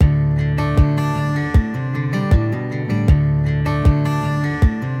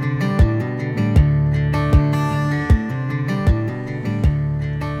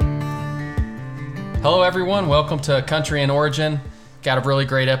everyone. Welcome to Country and Origin. Got a really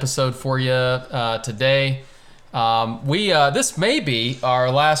great episode for you today. This may be our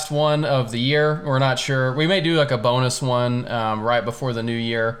last one of the year. We're not sure. We may do like a bonus one right before the new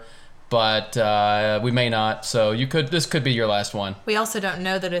year, but we may not. So this could be your last one. We also don't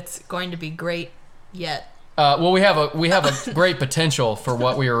know that it's going to be great yet. Well, we have a great potential for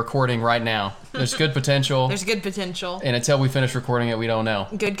what we are recording right now. There's good potential. There's good potential. And until we finish recording it, we don't know.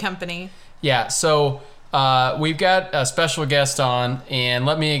 Good company. Yeah, so we've got a special guest on, and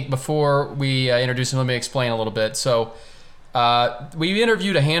before we introduce him, let me explain a little bit. So we've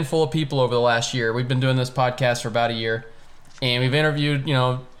interviewed a handful of people over the last year. We've been doing this podcast for about a year, and we've interviewed,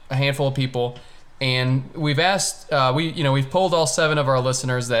 a handful of people, and we've asked, we've polled all 7 of our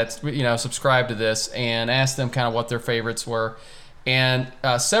listeners that, subscribe to this and asked them kind of what their favorites were. And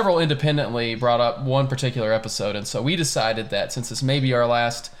several independently brought up one particular episode, and so we decided that since this may be our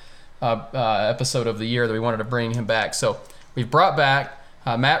last episode of the year, that we wanted to bring him back. So we've brought back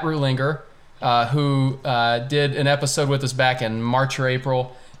Matt Rutlinger, who did an episode with us back in March or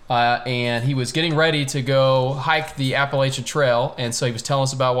April, and he was getting ready to go hike the Appalachian Trail, and so he was telling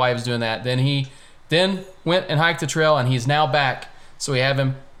us about why he was doing that. Then he went and hiked the trail, and he's now back, so we have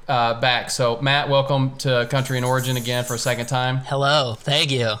him back. So Matt, welcome to Country and Origin again for a second time. Hello,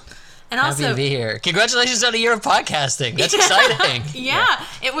 thank you. And also, happy to be here. Congratulations on a year of podcasting. That's exciting. Yeah,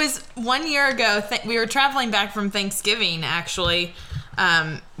 it was 1 year ago. We were traveling back from Thanksgiving, actually,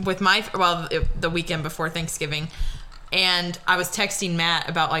 with the weekend before Thanksgiving. And I was texting Matt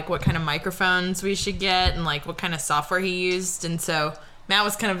about like what kind of microphones we should get and like what kind of software he used. And so Matt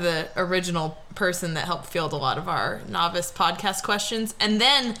was kind of the original person that helped field a lot of our novice podcast questions. And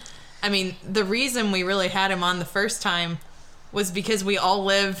then, the reason we really had him on the first time was because we all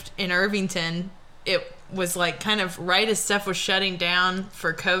lived in Irvington. It was like kind of right as stuff was shutting down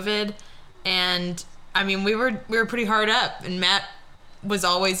for COVID. And we were pretty hard up, and Matt was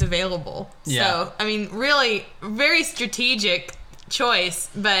always available. Yeah. So, really very strategic choice,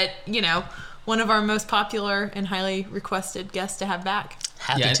 but one of our most popular and highly requested guests to have back.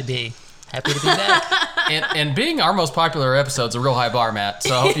 Happy to be back. and being our most popular episode's a real high bar, Matt.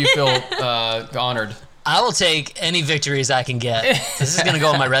 So I hope you feel honored. I will take any victories I can get. This is going to go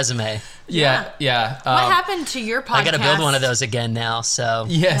on my resume. Yeah. What happened to your podcast? I got to build one of those again now, so.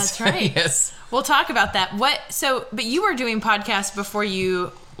 Yes. That's right. Yes. We'll talk about that. But you were doing podcasts before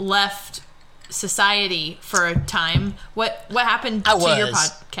you left society for a time. What happened to your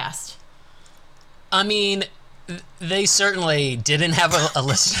podcast? They certainly didn't have a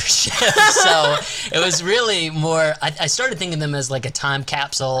listenership, so it was really more, I started thinking of them as like a time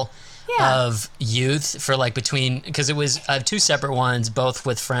capsule of youth for like because it was 2 separate ones, both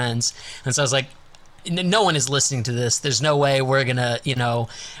with friends. And so I was like, no one is listening to this. There's no way we're going to,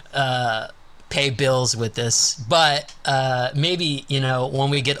 pay bills with this. But maybe, when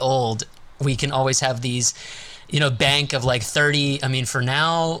we get old, we can always have these, bank of like 30. For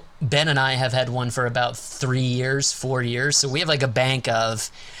now, Ben and I have had one for about 4 years. So we have like a bank of,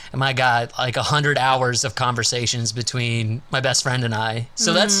 my God, like 100 hours of conversations between my best friend and I.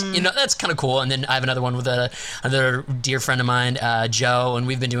 So that's kind of cool. And then I have another one with another dear friend of mine, Joe, and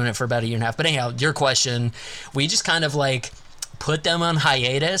we've been doing it for about a year and a half. But anyhow, your question, we just kind of like put them on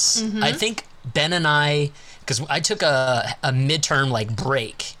hiatus. Mm-hmm. I think Ben and I, because I took a midterm like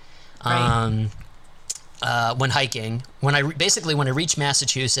break. Right. When hiking, when I reached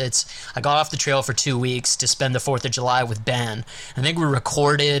Massachusetts, I got off the trail for 2 weeks to spend the 4th of July with Ben. I think we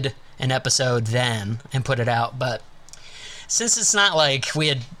recorded an episode then and put it out, but since it's not like we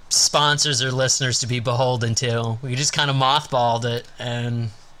had sponsors or listeners to be beholden to, we just kind of mothballed it and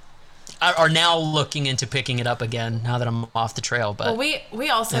are now looking into picking it up again now that I'm off the trail. But we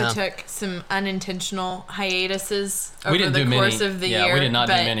also took some unintentional hiatuses over the course of the year. Yeah, we did not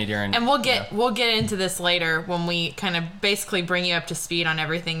do many during. And we'll get into this later when we kind of basically bring you up to speed on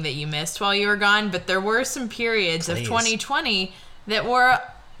everything that you missed while you were gone. But there were some periods of 2020 that were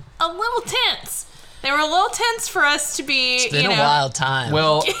a little tense. They were a little tense for us to be, It's been a wild time.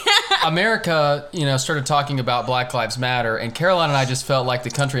 Well, America, started talking about Black Lives Matter, and Caroline and I just felt like the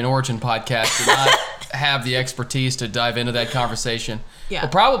Country and Origin podcast did not have the expertise to dive into that conversation. Yeah.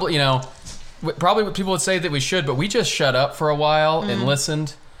 Well, probably people would say that we should, but we just shut up for a while and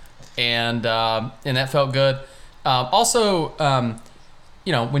listened, and that felt good. When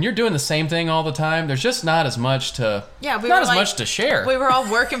you're doing the same thing all the time, there's just not as much to much to share. We were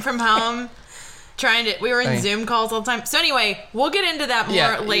all working from home. We were in Zoom calls all the time. So anyway, we'll get into that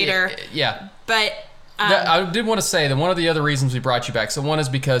more later. Yeah. But I did want to say that one of the other reasons we brought you back. So one is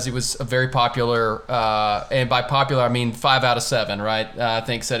because it was a very popular, and by popular I mean 5 out of 7, right? I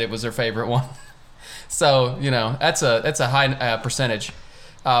think said it was their favorite one. So, that's a high percentage.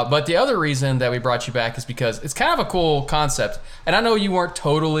 But the other reason that we brought you back is because it's kind of a cool concept. And I know you weren't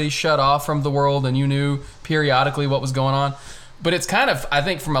totally shut off from the world and you knew periodically what was going on. But it's kind of, I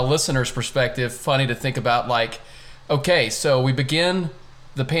think from a listener's perspective, funny to think about like, okay, so we begin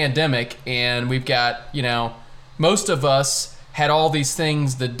the pandemic and we've got, most of us had all these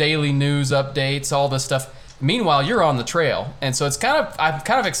things, the daily news updates, all this stuff. Meanwhile, you're on the trail. And so I'm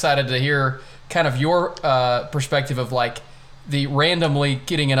kind of excited to hear kind of your perspective of like the randomly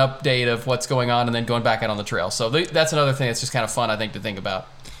getting an update of what's going on and then going back out on the trail. So that's another thing that's just kind of fun, I think, to think about.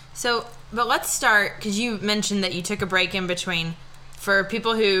 So, but let's start, because you mentioned that you took a break in between. For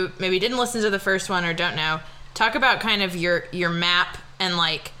people who maybe didn't listen to the first one or don't know, talk about kind of your map and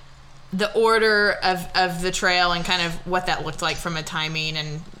like the order of the trail and kind of what that looked like from a timing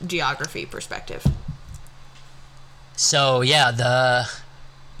and geography perspective. So yeah,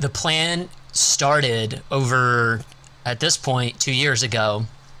 the plan started over, at this point, 2 years ago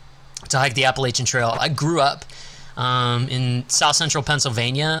to hike the Appalachian Trail. I grew up in South Central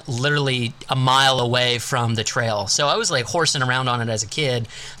Pennsylvania, literally a mile away from the trail. So I was like horsing around on it as a kid.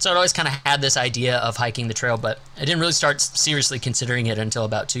 So I'd always kind of had this idea of hiking the trail, but I didn't really start seriously considering it until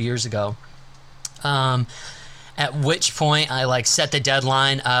about 2 years ago. At which point I like set the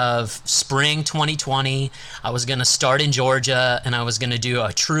deadline of spring 2020. I was going to start in Georgia and I was going to do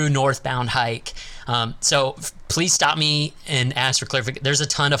a true northbound hike. So please stop me and ask for clarification. There's a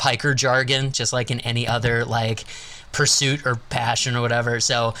ton of hiker jargon, just like in any other like pursuit or passion or whatever.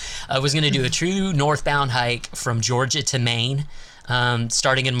 So I was going to do a true northbound hike from Georgia to Maine,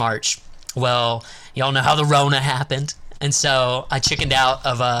 starting in March. Well, y'all know how the Rona happened. And so I chickened out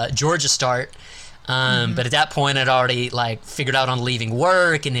of a Georgia start. But at that point, I'd already like figured out on leaving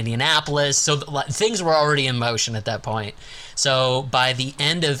work in Indianapolis. So things were already in motion at that point. So by the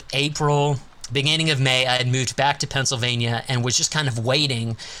end of April, beginning of May, I had moved back to Pennsylvania and was just kind of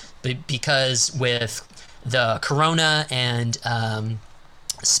waiting because with the corona and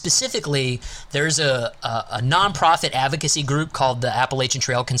specifically, there's a nonprofit advocacy group called the Appalachian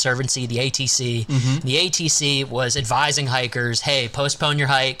Trail Conservancy, the ATC. The ATC was advising hikers, hey, postpone your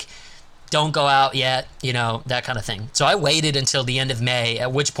hike. Don't go out yet, that kind of thing. So I waited until the end of May,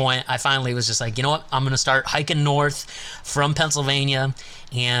 at which point I finally was just like, you know what, I'm going to start hiking north from Pennsylvania,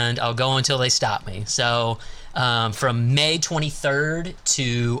 and I'll go until they stop me. So from May 23rd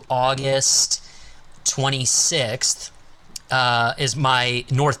to August 26th is my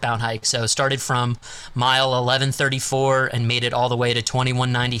northbound hike. So started from mile 1134 and made it all the way to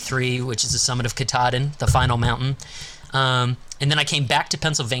 2193, which is the summit of Katahdin, the final mountain. And then I came back to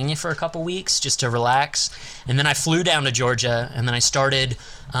Pennsylvania for a couple weeks just to relax. And then I flew down to Georgia, and then I started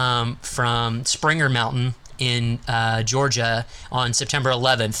from Springer Mountain in Georgia on September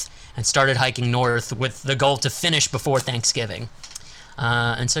 11th and started hiking north with the goal to finish before Thanksgiving.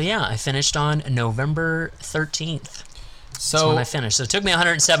 And so, yeah, I finished on November 13th. So when I finished. So it took me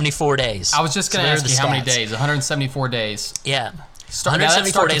 174 days. I was just going to ask you how many days. 174 days. Yeah.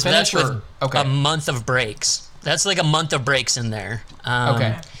 174 days, but that's with okay. a month of breaks. That's like a month of breaks in there.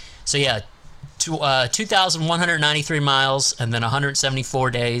 Okay. So yeah, 2,193 miles and then 174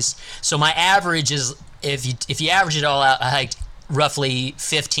 days. So my average is, if you average it all out, I hiked roughly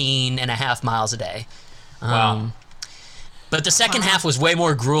 15 and a half miles a day. Wow. But the second half was way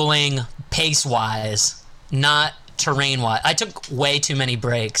more grueling pace-wise, not terrain-wise. I took way too many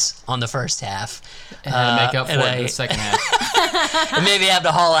breaks on the first half. And had to make up for it in the second half. And maybe have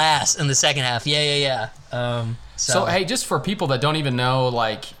to haul ass in the second half. Yeah. So hey, just for people that don't even know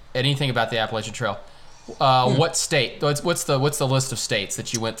like anything about the Appalachian Trail, what state? What's the list of states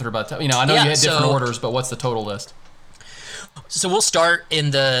that you went through? I know you had different orders, but what's the total list? So we'll start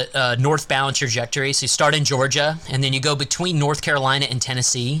in the northbound trajectory. So you start in Georgia, and then you go between North Carolina and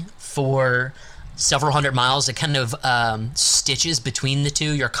Tennessee for several hundred miles. It kind of stitches between the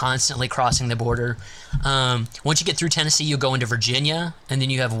two. You're constantly crossing the border. Once you get through Tennessee, you go into Virginia, and then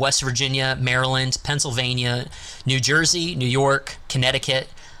you have West Virginia, Maryland, Pennsylvania, New Jersey, New York, Connecticut,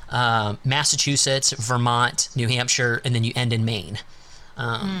 Massachusetts, Vermont, New Hampshire, and then you end in Maine.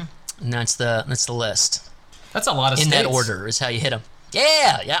 And that's the list. That's a lot of states. In that order is how you hit them.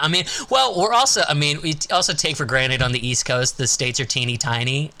 Yeah. I mean, well, we also take for granted on the East Coast, the states are teeny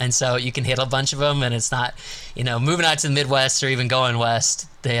tiny. And so you can hit a bunch of them and it's not, moving out to the Midwest or even going west,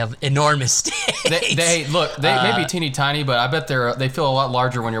 they have enormous states. They may be teeny tiny, but I bet they feel a lot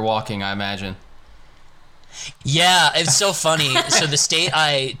larger when you're walking, I imagine. Yeah, it's so funny. So the state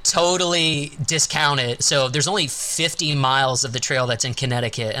I totally discounted. So there's only 50 miles of the trail that's in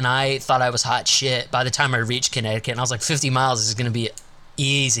Connecticut, and I thought I was hot shit by the time I reached Connecticut. And I was like, 50 miles is going to be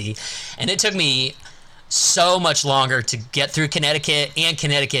easy. And it took me so much longer to get through Connecticut, and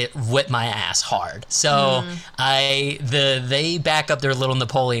Connecticut whipped my ass hard. So they back up their little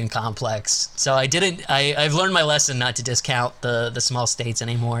Napoleon complex. So I've learned my lesson not to discount the small states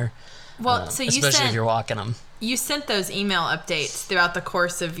anymore. Well, so especially if you're walking them. You sent those email updates throughout the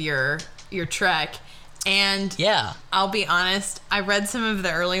course of your trek, and yeah, I'll be honest, I read some of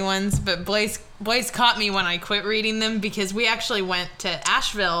the early ones, but Blaze caught me when I quit reading them, because we actually went to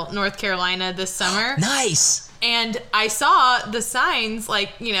Asheville, North Carolina this summer. Nice. And I saw the signs,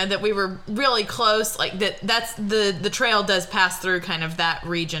 like, you know, that we were really close, like that's the trail does pass through kind of that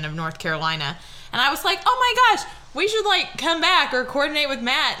region of North Carolina. And I was like, oh my gosh, we should like come back or coordinate with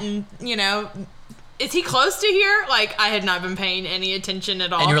Matt, and, you know, is he close to here? Like, I had not been paying any attention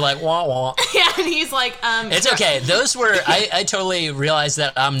at all. And you're like, wah, wah. Yeah, and he's like, It's okay. Those were, I totally realized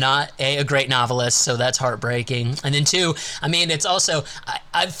that I'm not a great novelist, so that's heartbreaking. And then two, I mean, it's also,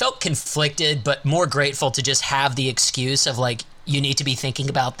 I felt conflicted, but more grateful to just have the excuse of like, you need to be thinking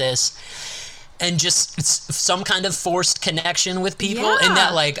about this. And just some kind of forced connection with people, in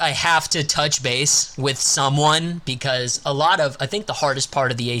that like I have to touch base with someone, because I think the hardest part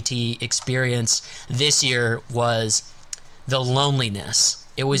of the AT experience this year was the loneliness.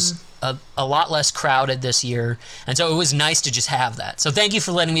 It was a lot less crowded this year, and so it was nice to just have that. So thank you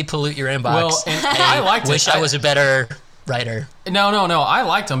for letting me pollute your inbox. Well, and I liked it. Wish I was a better writer. No. I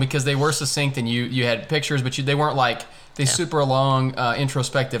liked them because they were succinct, and you had pictures, but they weren't like these super long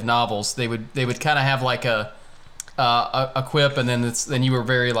introspective novels. They would kind of have like a quip, and then you were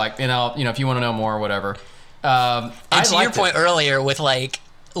very like, if you want to know more or whatever. And to your point earlier with like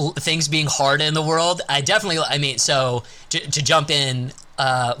things being hard in the world, so to jump in,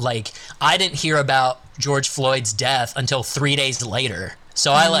 like I didn't hear about George Floyd's death until 3 days later.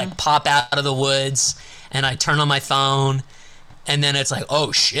 So I like pop out of the woods and I turn on my phone. And then it's like,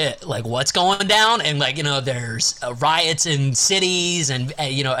 oh shit, like what's going down? And like, there's riots in cities, and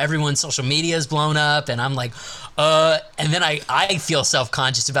everyone's social media is blown up, and I'm like, and then I feel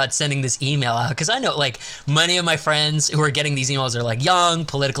self-conscious about sending this email out, because I know like many of my friends who are getting these emails are like young,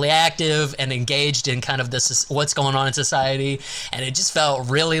 politically active, and engaged in kind of this what's going on in society, and it just felt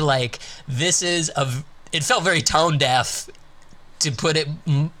really like it felt very tone deaf, to put it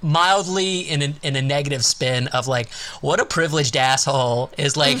mildly, in a negative spin of like, what a privileged asshole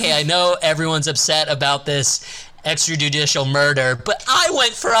is like, hey, I know everyone's upset about this extrajudicial murder, but I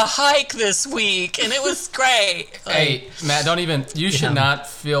went for a hike this week and it was great. Hey, Matt, you should not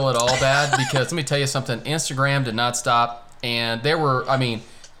feel at all bad, because let me tell you something. Instagram did not stop, and there were, some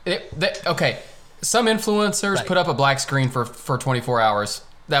influencers put up a black screen for 24 hours.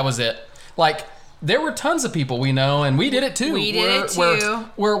 That was it. Like, there were tons of people we know, and we did it too.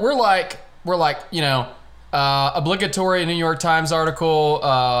 We're like, obligatory New York Times article,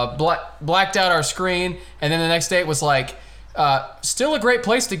 blacked out our screen, and then the next day it was like, still a great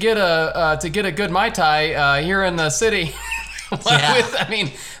place to get a good Mai Tai here in the city. You're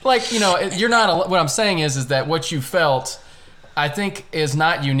not. What I'm saying is that what you felt, I think, is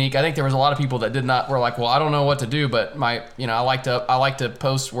not unique. I think there was a lot of people that were like, well, I don't know what to do, but I like to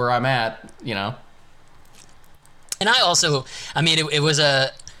post where I'm at, And I also, it was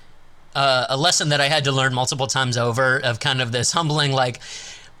a lesson that I had to learn multiple times over, of kind of this humbling, like,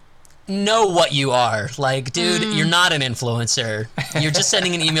 know what you are. Like, dude, you're not an influencer. You're just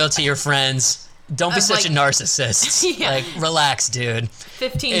sending an email to your friends. Don't be such a narcissist. Yeah. Like, relax, dude.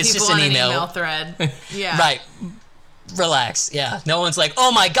 15 it's people just an email thread. Yeah. Right. Relax. Yeah. No one's like,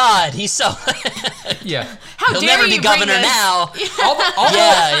 oh my God, he's so. Yeah. He'll never be governor now.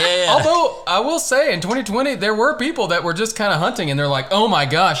 Although I will say, in 2020, there were people that were just kind of hunting, and they're like, oh my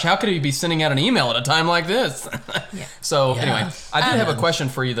gosh, how could he be sending out an email at a time like this? Yeah. So anyway, I did have a question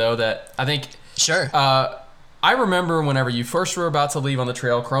for you, though, that I think. Sure. I remember whenever you first were about to leave on the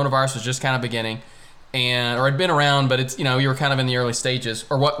trail, coronavirus was just kind of beginning, or it'd been around, but it's, you were kind of in the early stages,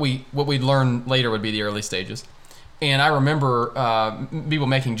 or what we'd learn later would be the early stages. And I remember people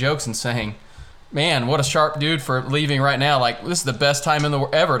making jokes and saying, man, what a sharp dude for leaving right now. Like, this is the best time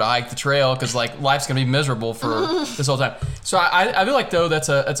ever to hike the trail, because like life's gonna be miserable for this whole time. So I feel like, though, that's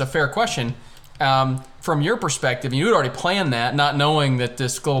a fair question. From your perspective, you had already planned that, not knowing that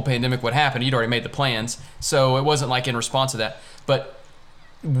this global pandemic would happen. You'd already made the plans, so it wasn't like in response to that. But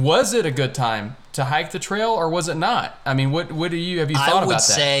was it a good time to hike the trail, or was it not? I mean, what have you thought about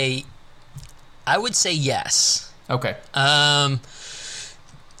that? I would say yes. Okay.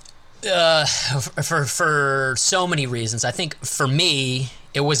 For so many reasons. I think for me,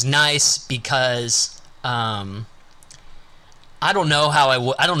 it was nice because I don't know how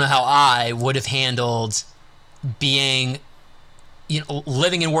I would have handled being,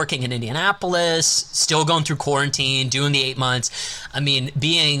 living and working in Indianapolis, still going through quarantine, doing the 8 months. I mean,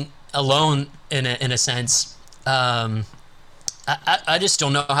 being alone in a sense. I just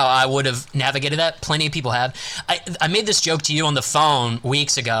don't know how I would have navigated that. Plenty of people have. I made this joke to you on the phone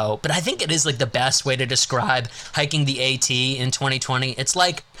weeks ago, but I think it is like the best way to describe hiking the AT in 2020. It's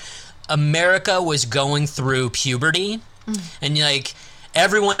like America was going through puberty, and like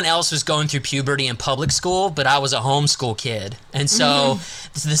everyone else was going through puberty in public school, but I was a homeschool kid, and so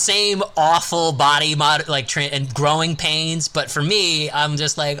it's the same awful body and growing pains. But for me, I'm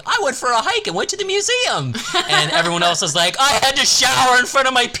just like, I went for a hike and went to the museum, and everyone else was like, I had to shower in front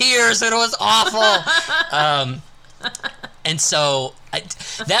of my peers, and it was awful. And so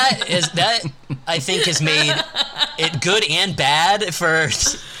that I think has made it good and bad for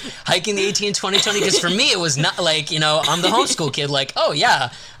hiking the AT in 2020. Because for me, it was not like, I'm the homeschool kid. Like, oh yeah,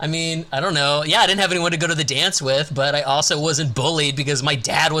 I mean, I don't know. Yeah, I didn't have anyone to go to the dance with, but I also wasn't bullied because my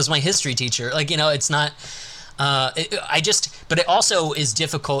dad was my history teacher. Like, it's not. But it also is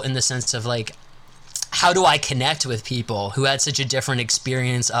difficult in the sense of like, how do I connect with people who had such a different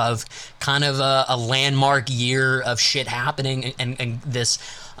experience of kind of a landmark year of shit happening and this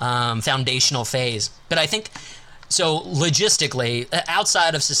foundational phase? But I think, so logistically,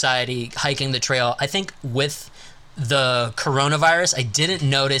 outside of society, hiking the trail, I think with the coronavirus, I didn't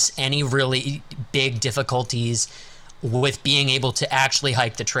notice any really big difficulties with being able to actually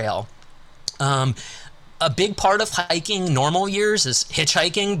hike the trail. A big part of hiking normal years is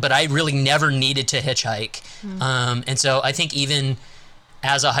hitchhiking, but I really never needed to hitchhike. And so I think even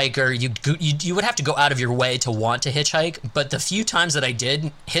as a hiker, you would have to go out of your way to want to hitchhike. But the few times that I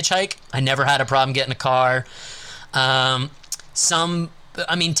did hitchhike, I never had a problem getting a car. Towns,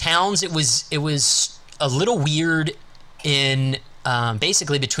 it was a little weird in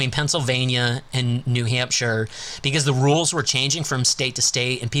basically between Pennsylvania and New Hampshire because the rules were changing from state to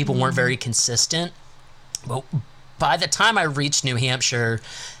state and people weren't very consistent. But by the time I reached New Hampshire,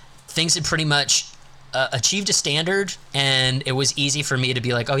 things had pretty much achieved a standard, and it was easy for me to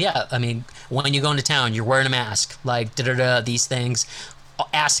be like, oh yeah, I mean, when you go into town, you're wearing a mask, like these things.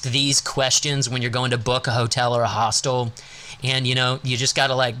 Ask these questions when you're going to book a hotel or a hostel, and you just got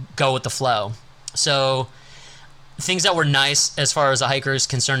to like go with the flow. So things that were nice as far as a hiker is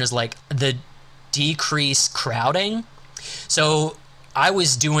concerned is like the decreased crowding. So I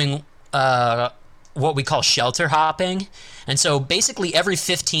was doing what we call shelter hopping. And so basically every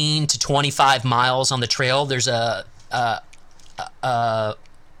 15 to 25 miles on the trail, there's a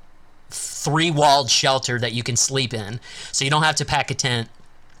 3-walled shelter that you can sleep in. So you don't have to pack a tent.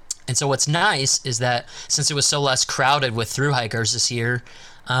 And so what's nice is that since it was so less crowded with thru hikers this year,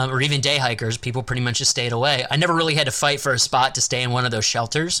 or even day hikers, people pretty much just stayed away. I never really had to fight for a spot to stay in one of those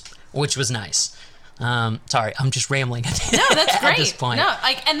shelters, which was nice. Sorry, I'm just rambling. No, that's great. At this point. No,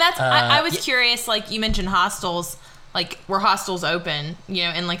 and that's I was curious. Like you mentioned, hostels. Like were hostels open?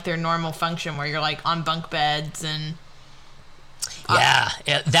 In like their normal function, where you're like on bunk beds and. Yeah,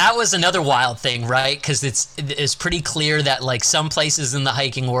 that was another wild thing, right? Because it's pretty clear that like some places in the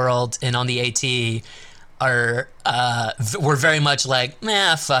hiking world and on the AT were very much like,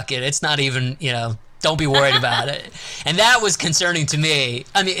 nah, fuck it. It's not even Don't be worried about it. And that was concerning to me.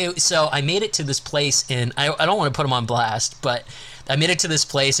 I mean, so I made it to this place I don't want to put them on blast, but I made it to this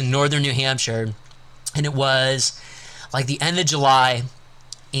place in northern New Hampshire, and it was like the end of July,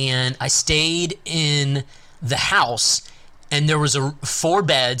 and I stayed in the house, and there was 4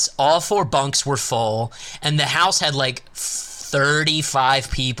 beds, all 4 bunks were full, and the house had like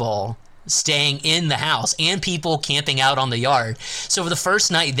 35 people staying in the house and people camping out on the yard. So for the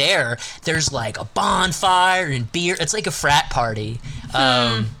first night there's like a bonfire and beer. It's like a frat party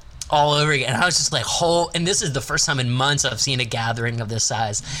all over again. And I was just like, and this is the first time in months I've seen a gathering of this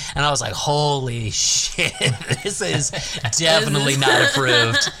size. And I was like, holy shit, this is definitely not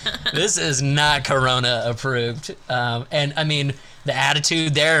approved. This is not Corona approved. And I mean, the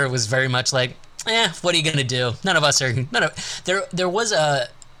attitude there was very much like, what are you going to do? There was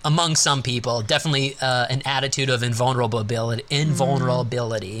among some people, definitely an attitude of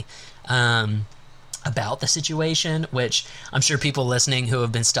invulnerability about the situation, which I'm sure people listening who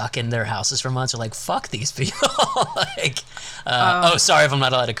have been stuck in their houses for months are like, fuck these people. Sorry if I'm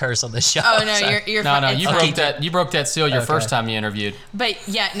not allowed to curse on this show. Oh, no, sorry. you're No, you broke that seal your first time you interviewed. But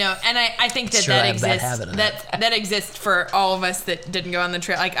yeah, no, and I think that exists. That exists for all of us that didn't go on the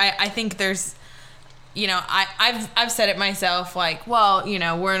trail. Like, I think there's, I've said it myself, like, well,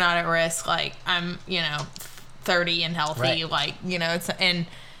 we're not at risk. Like, I'm, 30 and healthy. Right. Like, it's, and,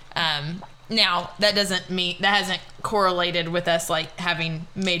 Now that hasn't correlated with us like having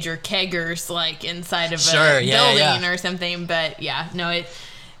major keggers like inside of a building or something. But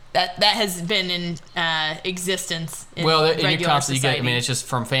that has been in existence. In regular society. I mean, it's just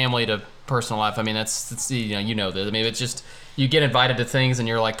from family to personal life. I mean, that's this. I mean, it's just you get invited to things and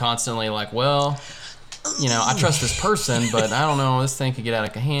you're like constantly like, well, I trust this person, but I don't know, this thing could get out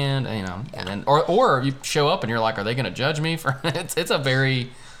of hand. And then or you show up and you're like, are they going to judge me for? It's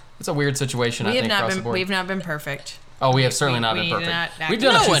a weird situation. I think across the board. We've not been perfect. Oh, we have certainly not been perfect. We've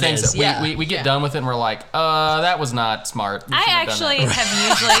done a few things that we get done with it and we're like, that was not smart. I actually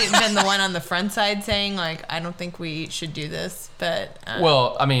have usually been the one on the front side saying, like, I don't think we should do this. But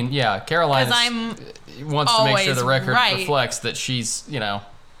well, I mean, Caroline wants to make sure the record reflects that she's,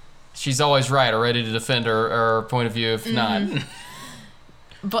 she's always right or ready to defend her point of view if not.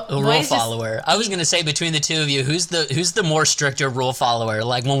 But a rule follower. I was gonna say between the two of you, who's the more stricter rule follower?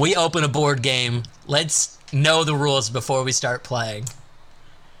 Like when we open a board game, let's know the rules before we start playing.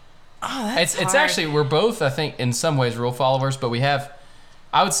 Oh, that's it's actually we're both, I think, in some ways rule followers, but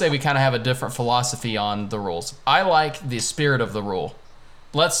I would say we kind of have a different philosophy on the rules. I like the spirit of the rule.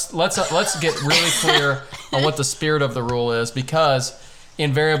 Let's get really clear on what the spirit of the rule is, because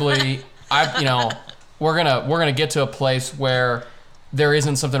invariably we're gonna get to a place where there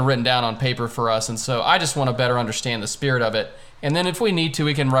isn't something written down on paper for us, and so I just want to better understand the spirit of it. And then if we need to,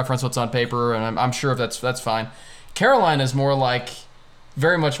 we can reference what's on paper, and I'm sure that's fine. Caroline is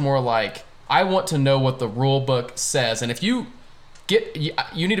very much more like, I want to know what the rule book says, and if you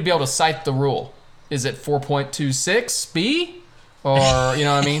need to be able to cite the rule. Is it 4.26b, or you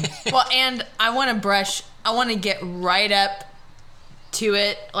know what I mean? Well, and I want to get right up to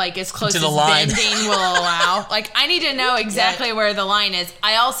it, like as close as bending will allow. Like I need to know exactly where the line is.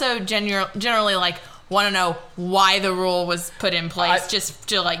 I also generally like want to know why the rule was put in place, just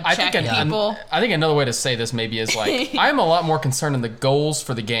to like check people. I think another way to say this maybe is like I'm a lot more concerned in the goals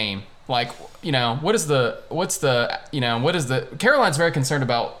for the game. Like Caroline's very concerned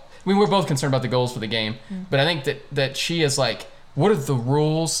about. I mean, we're both concerned about the goals for the game, but I think that she is like, what are the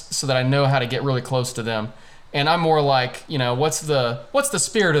rules so that I know how to get really close to them. And I'm more like, what's the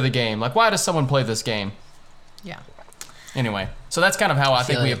spirit of the game? Like, why does someone play this game? Yeah. Anyway, so that's kind of how I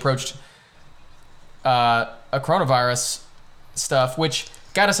think we approached a coronavirus stuff, which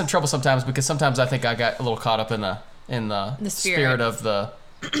got us in trouble sometimes because sometimes I think I got a little caught up in the spirit of the,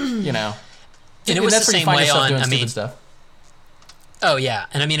 And it was the same way on, stuff. Oh yeah,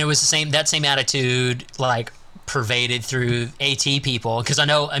 and I mean it was that same attitude like pervaded through AT people, because I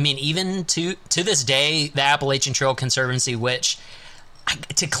know, I mean, even to this day, the Appalachian Trail Conservancy, which,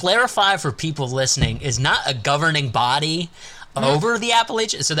 to clarify for people listening, is not a governing body over the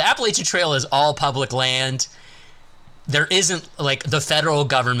Appalachian. So the Appalachian Trail is all public land. There isn't, like, the federal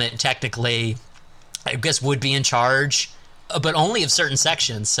government technically, I guess, would be in charge, but only of certain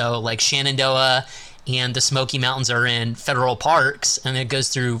sections. So like Shenandoah and the Smoky Mountains are in federal parks, and it goes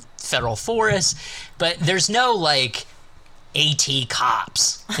through federal forests, but there's no like AT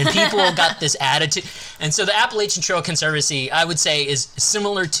cops, and people got this attitude. And so the Appalachian Trail Conservancy, I would say, is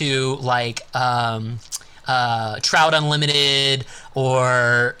similar to like Trout Unlimited,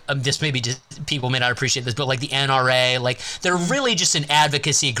 or this maybe just people may not appreciate this, but like the NRA, like they're really just an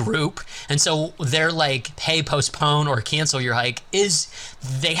advocacy group. And so they're like, hey, postpone or cancel your hike,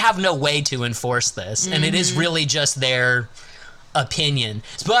 they have no way to enforce this. And it is really just their opinion.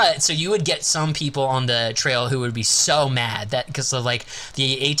 But so you would get some people on the trail who would be so mad that because of like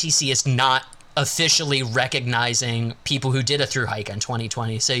the ATC is not officially recognizing people who did a through hike in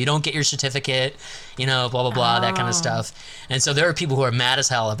 2020, so you don't get your certificate, blah blah blah, that kind of stuff. And so there are people who are mad as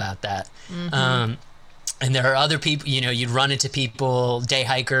hell about that. And there are other people, you'd run into people, day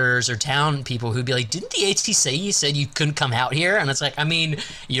hikers or town people, who'd be like, didn't the ATC said you couldn't come out here? And it's like, I mean,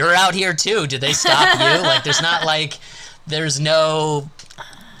 you're out here too, did they stop you? Like there's no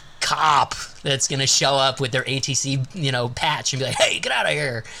cop that's gonna show up with their ATC patch and be like, hey, get out of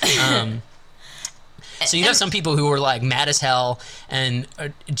here. So you have some people who were like mad as hell and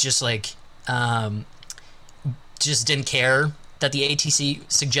just like just didn't care that the ATC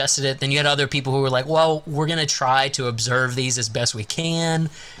suggested it. Then you had other people who were like, well, we're going to try to observe these as best we can,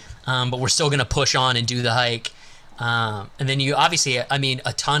 but we're still going to push on and do the hike. And then you obviously, I mean,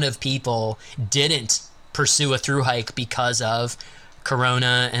 a ton of people didn't pursue a through hike because of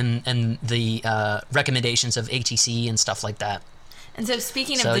Corona and the recommendations of ATC and stuff like that. And so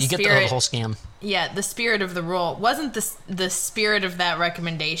speaking of the spirit, you get the whole scam. Yeah, the spirit of the rule wasn't the spirit of that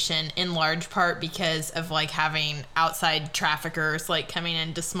recommendation in large part because of like having outside traffickers like coming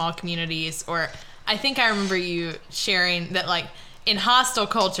into small communities, or I think I remember you sharing that like in hostel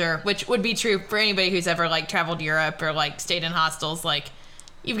culture, which would be true for anybody who's ever like traveled Europe or like stayed in hostels, like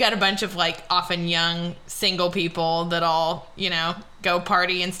you've got a bunch of like often young single people that all, you know, go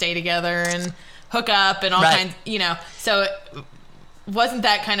party and stay together and hook up and all kinds, you know. So wasn't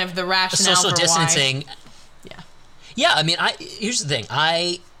that kind of the rationale social for distancing? Why? Yeah, I mean, here's the thing.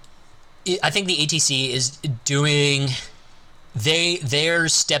 I think the ATC is doing. They're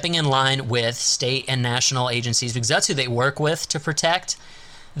stepping in line with state and national agencies because that's who they work with to protect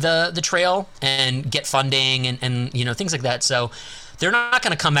the trail and get funding and you know, things like that. So they're not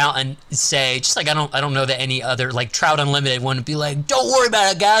going to come out and say, just like I don't know that any other, like Trout Unlimited wouldn't be like, don't worry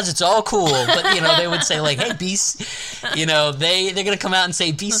about it, guys, it's all cool. But you know, they would say like, hey, you know, they're going to come out and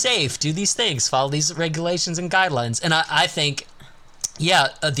say, be safe, do these things, follow these regulations and guidelines. And I think,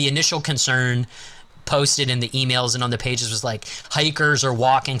 the initial concern posted in the emails and on the pages was like, hikers are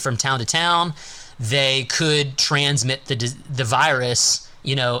walking from town to town. They could transmit the virus.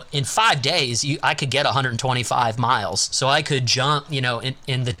 You know, in 5 days, I could get 125 miles. So I could jump, you know,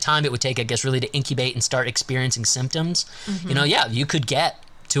 in the time it would take, I guess, really to incubate and start experiencing symptoms. Mm-hmm. You know, you could get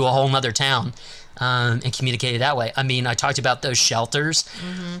to a whole nother town and communicate it that way. I mean, I talked about those shelters.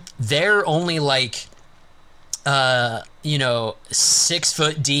 Mm-hmm. They're only like, 6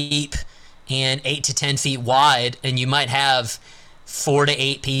 foot deep and 8 to 10 feet wide, and you might have 4 to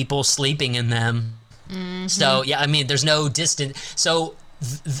 8 people sleeping in them. Mm-hmm. So, I mean, there's no distance. So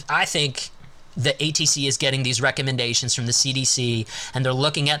I think the ATC is getting these recommendations from the CDC, and they're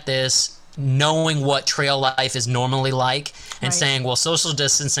looking at this, knowing what trail life is normally like, and saying, well, social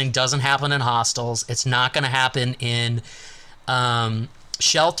distancing doesn't happen in hostels. It's not going to happen in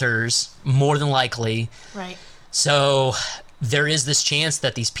shelters, more than likely. Right. So there is this chance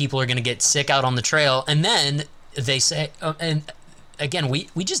that these people are going to get sick out on the trail. And then they say, and again,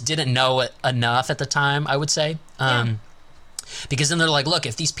 we just didn't know it enough at the time, I would say. Because then they're like, look,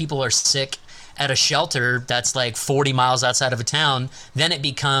 if these people are sick at a shelter that's like 40 miles outside of a town, then it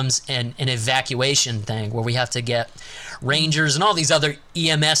becomes an evacuation thing where we have to get rangers and all these other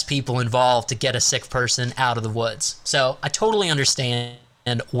EMS people involved to get a sick person out of the woods. So I totally understand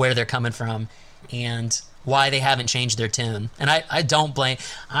where they're coming from and why they haven't changed their tune. And I don't blame.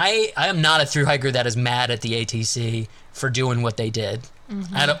 I am not a thru hiker that is mad at the ATC for doing what they did.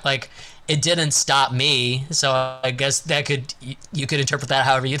 Mm-hmm. I don't like. It didn't stop me, so I guess that you could interpret that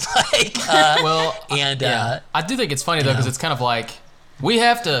however you'd like. I do think it's funny though, because it's kind of like we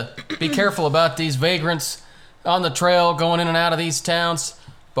have to be careful about these vagrants on the trail going in and out of these towns,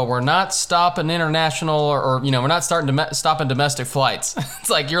 but we're not stopping international or we're not stopping domestic flights. It's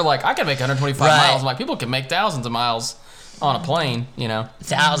like you're like, I can make 125 miles. I'm like, people can make thousands of miles on a plane.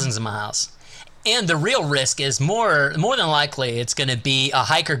 Thousands of miles. And the real risk is more than likely it's going to be a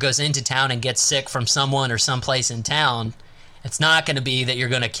hiker goes into town and gets sick from someone or someplace in town. It's not going to be that you're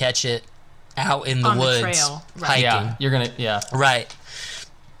going to catch it out in the woods trail. Hiking. Yeah, you're going to, Right.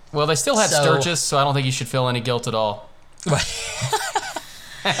 Well, they still had Sturgis, so I don't think you should feel any guilt at all. Right.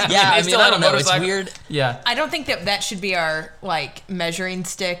 I don't know. It's weird. Yeah. I don't think that should be our like measuring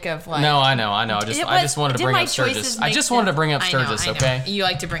stick of like. No, I know. I just wanted to bring up Sturgis. I just wanted to bring up Sturgis. I know. Okay. You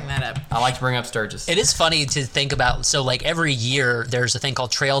like to bring that up. I like to bring up Sturgis. It is funny to think about. So like every year, there's a thing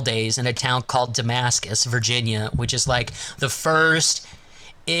called Trail Days in a town called Damascus, Virginia, which is like the first.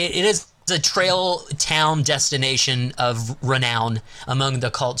 It is a trail town destination of renown among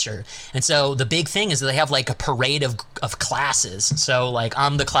the culture. And so the big thing is that they have like a parade of classes. So like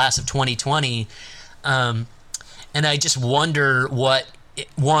I'm the class of 2020. And I just wonder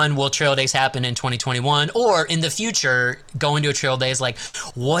will Trail Days happen in 2021 or in the future going to a Trail Days? Like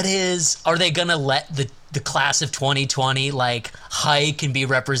are they going to let the class of 2020 like hike and be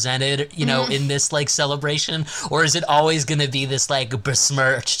represented, in this like celebration, or is it always going to be this like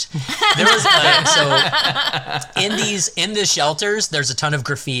besmirched? There was in the shelters, there's a ton of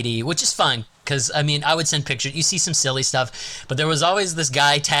graffiti, which is fun. Because, I mean, I would send pictures. You see some silly stuff. But there was always this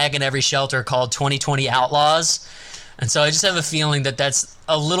guy tagging every shelter called 2020 Outlaws. And so I just have a feeling that that's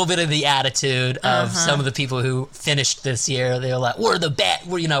a little bit of the attitude of some of the people who finished this year. They were like, we're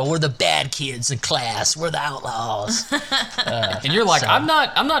the bad kids in class. We're the outlaws. And you're like, I'm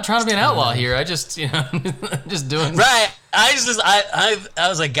not trying to be an outlaw here. I just, just doing. Right. I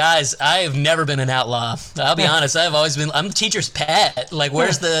was like, guys, I have never been an outlaw. I'll be honest. I'm the teacher's pet. Like,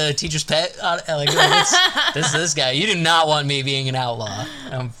 where's the teacher's pet? This guy. You do not want me being an outlaw.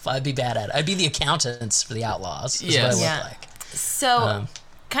 I'd be bad at it. I'd be the accountants for the outlaws. Yes. What I look like. So,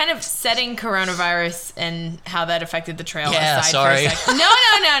 kind of setting coronavirus and how that affected the trail aside for a second.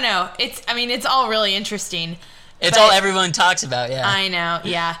 No. It's all really interesting. It's all everyone talks about, yeah. I know,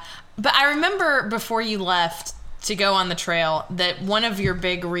 yeah. But I remember before you left, to go on the trail, that one of your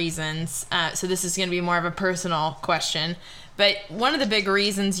big reasons, so this is going to be more of a personal question, but one of the big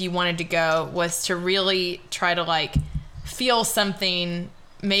reasons you wanted to go was to really try to like feel something,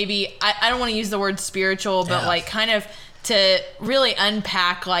 maybe, I don't want to use the word spiritual, but like kind of to really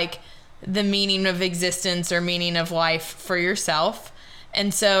unpack like the meaning of existence or meaning of life for yourself.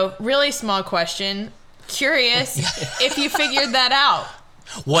 And so really small question, curious if you figured that out.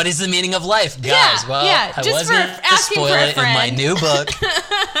 What is the meaning of life, guys? I just wasn't to spoil it in my new book.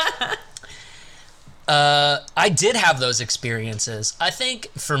 I did have those experiences. I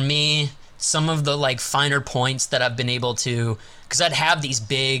think for me, some of the like finer points that I've been able to, because I'd have these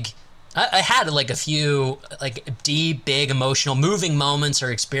big, I had like a few like deep, big, emotional, moving moments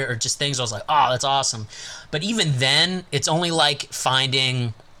or experience or just things I was like, oh, that's awesome. But even then, it's only like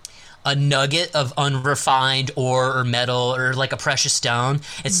finding a nugget of unrefined ore or metal or like a precious stone.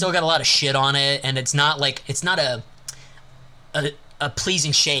 It's still got a lot of shit on it, and it's not a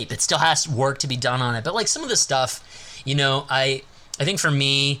pleasing shape. It still has work to be done on it. But like some of the stuff, you know, I think for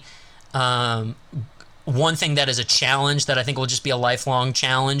me, one thing that is a challenge that I think will just be a lifelong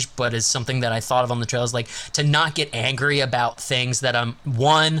challenge, but is something that I thought of on the trail, is like to not get angry about things that I'm,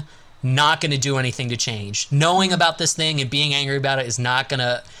 one, not going to do anything to change. Knowing about this thing and being angry about it is not going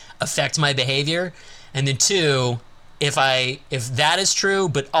to affect my behavior. And then two, if that is true,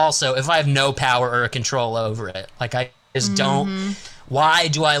 but also if I have no power or control over it, like I just don't, why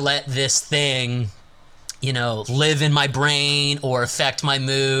do I let this thing, you know, live in my brain or affect my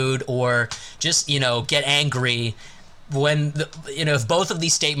mood or just, you know, get angry when, if both of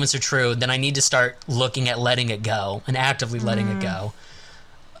these statements are true, then I need to start looking at letting it go and actively letting it go.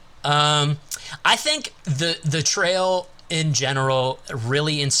 I think the trail in general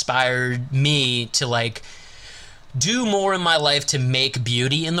really inspired me to like do more in my life to make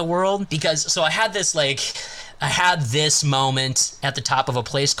beauty in the world, because so I had this moment at the top of a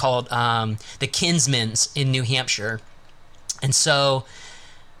place called the Kinsmans in New Hampshire. And so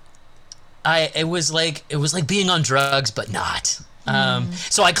it was like being on drugs, but not.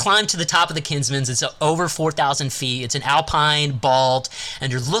 So I climbed to the top of the Kinsmans. It's over 4,000 feet. It's an alpine vault,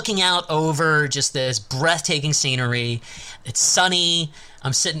 and you're looking out over just this breathtaking scenery. It's sunny.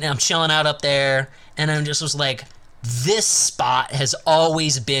 I'm chilling out up there, and I just was like, this spot has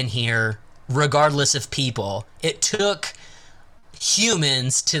always been here, regardless of people. It took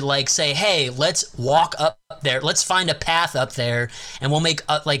humans to like say, hey, let's walk up there, let's find a path up there, and we'll make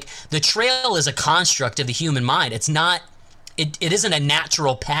like the trail is a construct of the human mind. It's not. It isn't a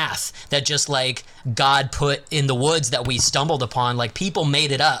natural path that just like God put in the woods that we stumbled upon. Like people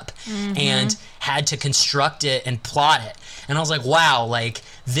made it up and had to construct it and plot it. And I was like, wow, like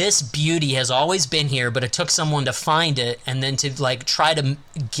this beauty has always been here, but it took someone to find it and then to like try to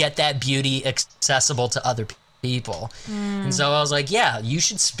get that beauty accessible to other people. And so I was like, yeah, you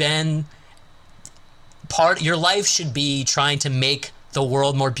should spend your life should be trying to make the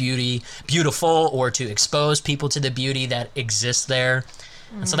world more beautiful, or to expose people to the beauty that exists there.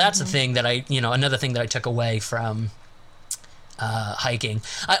 And so that's the thing that another thing that I took away from hiking.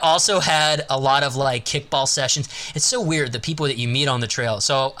 I also had a lot of like kickball sessions. It's so weird, the people that you meet on the trail.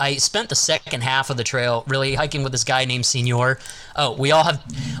 So I spent the second half of the trail really hiking with this guy named Senor. Oh, we all have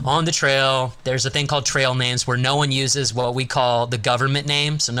on the trail, there's a thing called trail names where no one uses what we call the government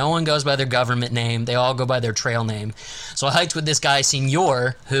name. So no one goes by their government name. They all go by their trail name. So I hiked with this guy,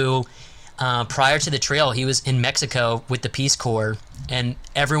 Senor, who prior to the trail, he was in Mexico with the Peace Corps, and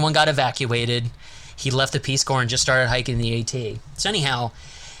everyone got evacuated. He left the Peace Corps and just started hiking the AT. So anyhow,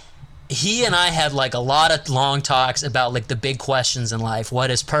 he and I had like a lot of long talks about like the big questions in life. What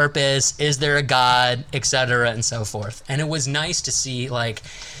is purpose? Is there a God? Etc. and so forth. And it was nice to see like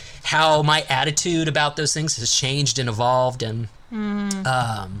how my attitude about those things has changed and evolved. And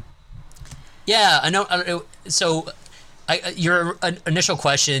yeah, I know. So your initial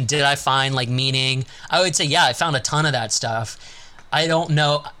question, did I find like meaning? I would say, yeah, I found a ton of that stuff. I don't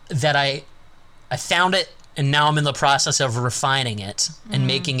know that I found it, and now I'm in the process of refining it and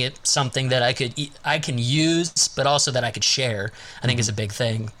making it something that I can use, but also that I could share. I think is a big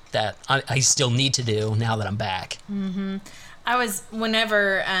thing that I still need to do now that I'm back. I was,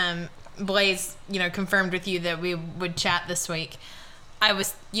 whenever Blaze, confirmed with you that we would chat this week, I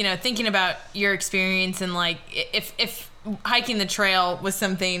was, thinking about your experience and like if hiking the trail was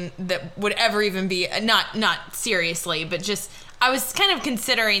something that would ever even be not seriously, but just I was kind of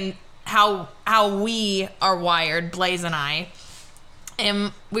considering how we are wired, Blaze and I,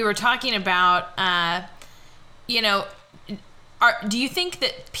 and we were talking about, do you think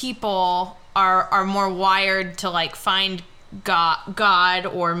that people are more wired to like find God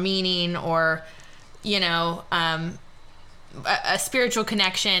or meaning or a spiritual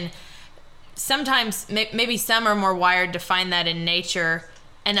connection, sometimes maybe some are more wired to find that in nature,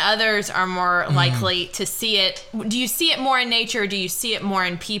 and others are more likely to see it. Do you see it more in nature, or do you see it more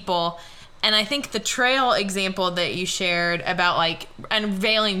in people? And I think the trail example that you shared about like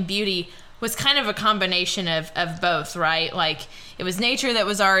unveiling beauty was kind of a combination of both, right? Like it was nature that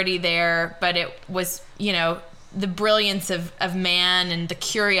was already there, but it was, the brilliance of man and the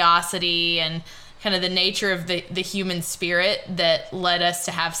curiosity and kind of the nature of the human spirit that led us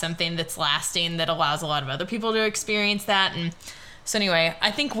to have something that's lasting, that allows a lot of other people to experience that. And so anyway,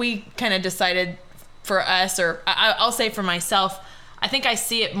 I think we kind of decided for us, or I'll say for myself, I think I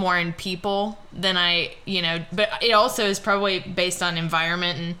see it more in people than but it also is probably based on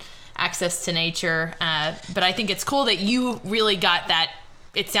environment and access to nature. But I think it's cool that you really got that,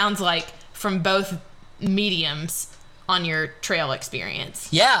 it sounds like, from both mediums on your trail experience.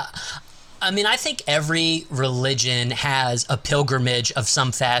 Yeah. I mean, I think every religion has a pilgrimage of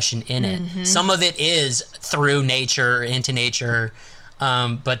some fashion in it. Mm-hmm. Some of it is through nature, into nature,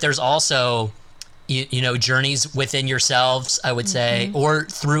 but there's also journeys within yourselves, I would say, or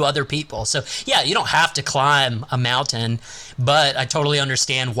through other people. So yeah, you don't have to climb a mountain, but I totally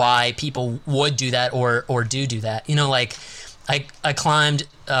understand why people would do that or do that. Like I climbed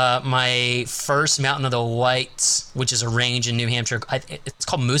my first Mountain of the Whites, which is a range in New Hampshire. It's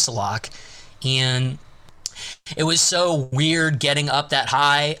called Moosilauke, and it was so weird getting up that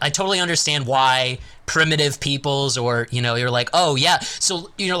high. I totally understand why primitive peoples, or you're like, oh yeah,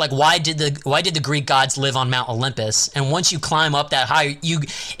 so like why did the Greek gods live on Mount Olympus? And once you climb up that high,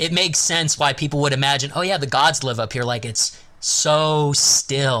 it makes sense why people would imagine, oh yeah, the gods live up here. Like it's so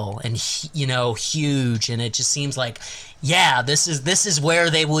still and huge, and it just seems like, yeah, this is where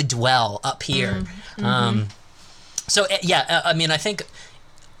they would dwell, up here. Mm-hmm. So yeah, I mean, I think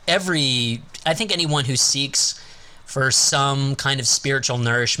anyone who seeks for some kind of spiritual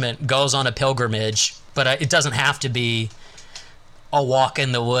nourishment goes on a pilgrimage, but it doesn't have to be a walk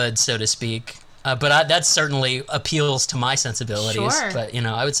in the woods, so to speak. But that certainly appeals to my sensibilities. Sure. But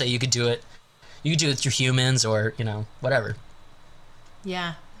I would say you could do it through humans, or whatever.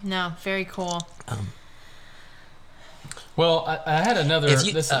 Yeah. No. Very cool. Well, I had another.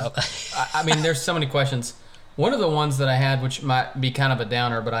 I mean, there's so many questions. One of the ones that I had, which might be kind of a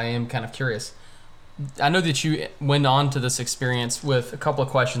downer, but I am kind of curious. I know that you went on to this experience with a couple of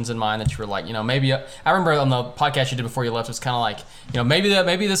questions in mind that you were like, maybe I remember on the podcast you did before you left, it was kind of like, maybe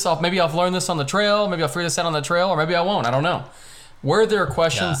I'll learn this on the trail, maybe I'll figure this out on the trail, or maybe I won't. I don't know. Were there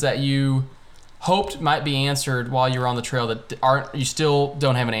questions that you hoped might be answered while you were on the trail that you still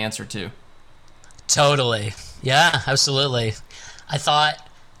don't have an answer to? Totally. Yeah, absolutely. I thought,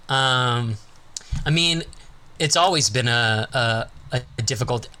 I mean, it's always been a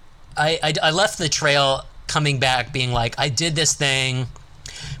difficult. I left the trail coming back being like, I did this thing,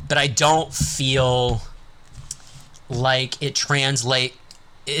 but I don't feel like it's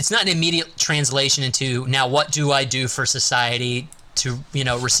not an immediate translation into, now what do I do for society to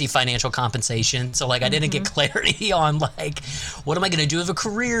receive financial compensation? So like I didn't get clarity on like, what am I going to do with a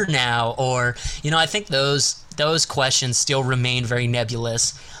career now? Or I think those questions still remain very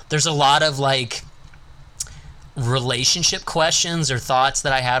nebulous. There's a lot of like relationship questions or thoughts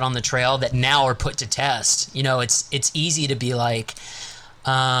that I had on the trail that now are put to test. It's easy to be like,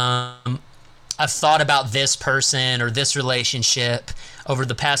 I've thought about this person or this relationship over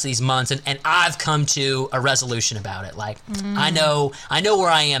the past these months, and I've come to a resolution about it. Like, I know where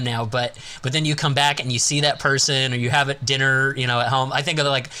I am now, but then you come back and you see that person, or you have at dinner, at home. I think of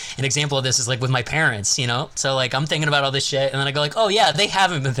like an example of this is like with my parents, so like I'm thinking about all this shit, and then I go like, oh yeah, they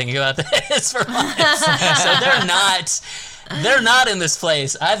haven't been thinking about this for months. So they're not in this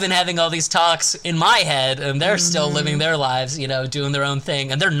place. I've been having all these talks in my head, and they're still living their lives, doing their own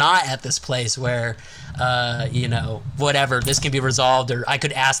thing, and they're not at this place where whatever, this can be resolved, or I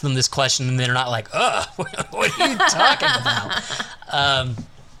could ask them this question and they're not like, ugh, what are you talking about?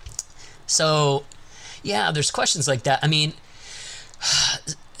 So yeah, there's questions like that. I mean,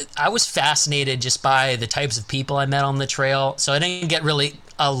 I was fascinated just by the types of people I met on the trail, so I didn't get really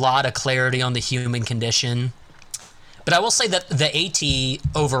a lot of clarity on the human condition. But I will say that the AT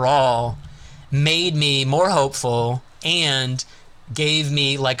overall made me more hopeful and gave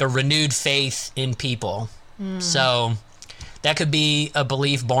me like a renewed faith in people. So that could be a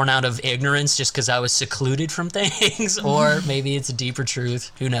belief born out of ignorance just because I was secluded from things, or maybe it's a deeper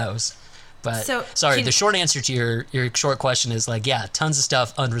truth. Who knows? But the short answer to your short question is like, yeah, tons of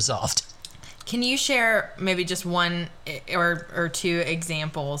stuff unresolved. Can you share maybe just one or two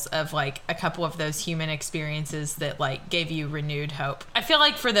examples of like a couple of those human experiences that like gave you renewed hope? I feel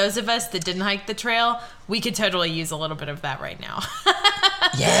like for those of us that didn't hike the trail, we could totally use a little bit of that right now.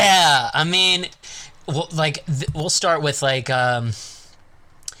 Yeah, I mean, we'll start with like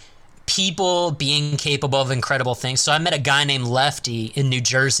people being capable of incredible things. So I met a guy named Lefty in New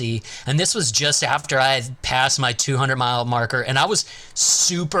Jersey, and this was just after I had passed my 200-mile marker, and I was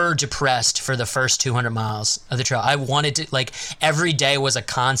super depressed for the first 200 miles of the trail. I wanted to, like, every day was a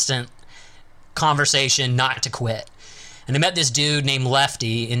constant conversation not to quit. And I met this dude named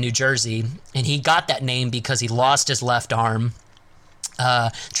Lefty in New Jersey, and he got that name because he lost his left arm.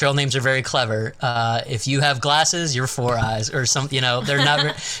 Trail names are very clever. If you have glasses, you're Four Eyes or something, they're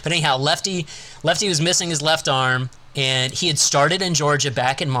not. But anyhow, Lefty was missing his left arm, and he had started in Georgia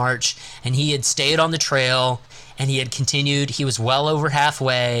back in March, and he had stayed on the trail, and he had continued. He was well over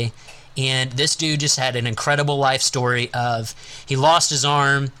halfway, and this dude just had an incredible life story of he lost his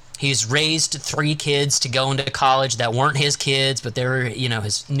arm. He's raised 3 kids to go into college that weren't his kids, but they were,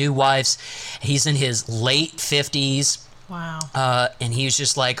 his new wife's. He's in his late 50s. Wow. And he was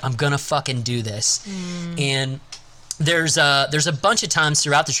just like, I'm gonna fucking do this. And there's a bunch of times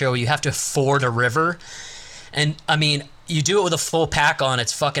throughout the trail where you have to ford a river. And I mean, you do it with a full pack on,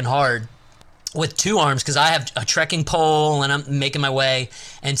 it's fucking hard. With 2 arms, because I have a trekking pole and I'm making my way.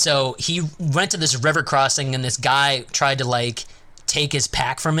 And so he went to this river crossing, and this guy tried to like take his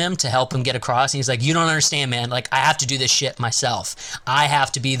pack from him to help him get across. And he's like, you don't understand, man. Like, I have to do this shit myself. I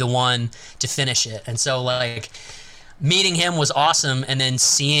have to be the one to finish it. And so like, meeting him was awesome, and then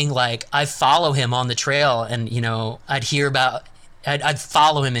seeing like I follow him on the trail, and I'd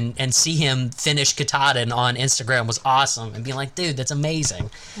follow him and see him finish Katahdin on Instagram was awesome, and being like, dude, that's amazing.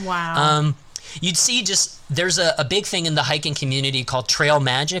 Wow. You'd see there's a big thing in the hiking community called Trail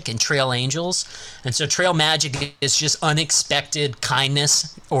Magic and Trail Angels, and so Trail Magic is just unexpected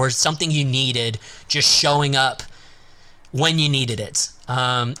kindness or something you needed just showing up when you needed it.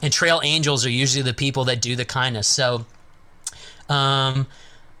 And Trail Angels are usually the people that do the kindness. So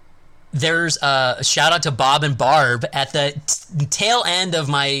there's a shout out to Bob and Barb. At the tail end of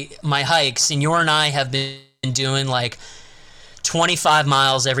my hike, Senor and I have been doing like 25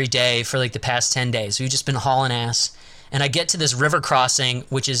 miles every day for like the past 10 days. We've just been hauling ass. And I get to this river crossing,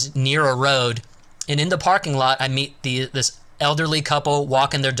 which is near a road. And in the parking lot, I meet this elderly couple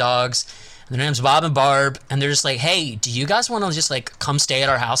walking their dogs. Their name's Bob and Barb, and they're just like, hey, do you guys want to just like come stay at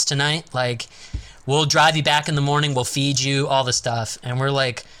our house tonight? Like, we'll drive you back in the morning, we'll feed you, all the stuff. And we're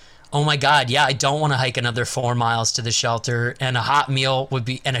like, oh my God, yeah, I don't want to hike another 4 miles to the shelter, and a hot meal would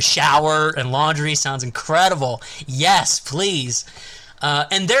be, and a shower and laundry sounds incredible. Yes, please.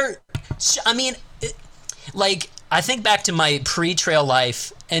 And I think back to my pre-trail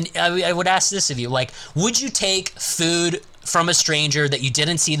life, and I would ask this of you, like, would you take food from a stranger that you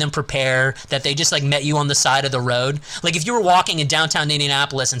didn't see them prepare, that they just like met you on the side of the road? Like if you were walking in downtown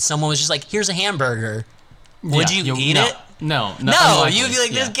Indianapolis and someone was just like, here's a hamburger, would you eat it? No, you'd be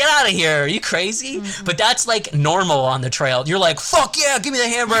like, just get out of here. Are you crazy? Mm-hmm. But that's like normal on the trail. You're like, fuck yeah, give me the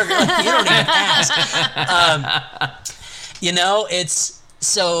hamburger. Like, you don't even ask. It's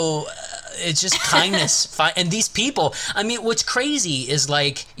so... it's just kindness. And these people, I mean, what's crazy is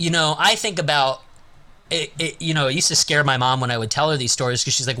like, I think about it used to scare my mom when I would tell her these stories,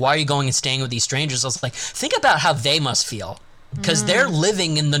 because she's like, why are you going and staying with these strangers? I was like, think about how they must feel, because they're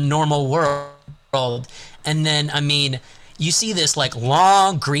living in the normal world. And then, I mean, you see this like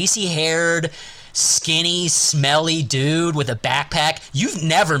long, greasy haired, skinny, smelly dude with a backpack you've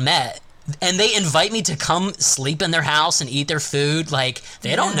never met. And they invite me to come sleep in their house and eat their food. Like,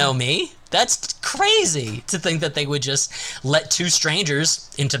 they don't know me. That's crazy to think that they would just let 2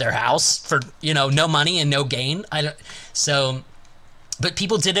 strangers into their house for, no money and no gain. But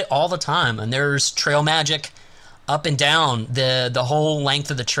people did it all the time, and there's Trail Magic up and down the whole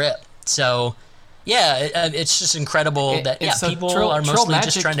length of the trip. So, yeah, it's just incredible that people are mostly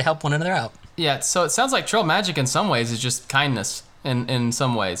just trying to help one another out. Yeah, so it sounds like Trail Magic in some ways is just kindness. In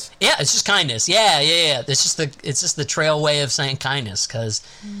some ways, yeah, it's just kindness. Yeah. It's just the trail way of saying kindness, because,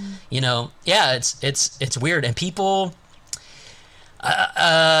 it's weird, and people,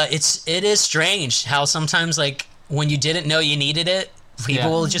 it is strange how sometimes like when you didn't know you needed it, people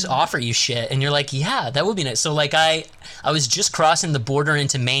will just offer you shit, and you're like, yeah, that would be nice. So like I was just crossing the border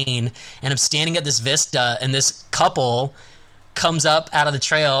into Maine, and I'm standing at this vista, and this couple comes up out of the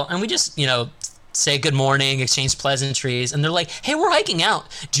trail, and we just say good morning, exchange pleasantries, and they're like, "Hey, we're hiking out.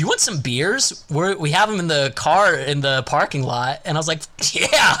 Do you want some beers? We have them in the car in the parking lot." And I was like, "Yeah,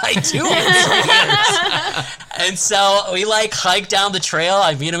 I do want some beers." And so we like hiked down the trail.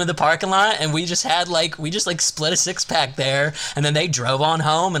 I meet them in the parking lot, and we just split a 6-pack there, and then they drove on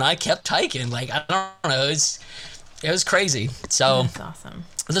home, and I kept hiking. Like, I don't know, it was crazy. So That's awesome.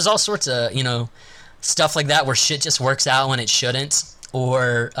 there's all sorts of stuff like that where shit just works out when it shouldn't.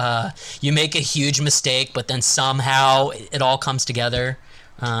 Or you make a huge mistake, but then somehow it all comes together.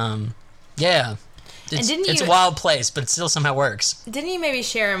 Yeah. It's a wild place, but it still somehow works. Didn't you maybe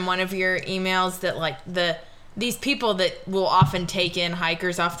share in one of your emails that like these people that will often take in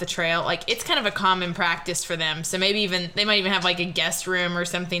hikers off the trail, like it's kind of a common practice for them. So maybe they might even have like a guest room or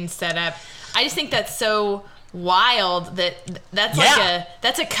something set up. I just think that's so wild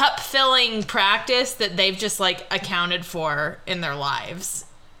that's a cup filling practice that they've just like accounted for in their lives.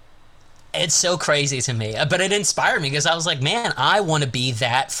 It's so crazy to me, but it inspired me because I was like, man, I want to be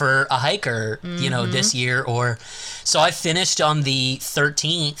that for a hiker, this year. So I finished on the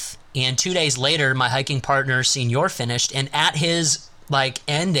 13th, and 2 days later, my hiking partner, Senior, finished, and at his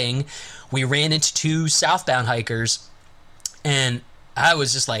ending, we ran into 2 southbound hikers, and I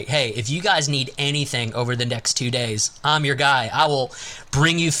was just like, hey, if you guys need anything over the next 2 days, I'm your guy. I will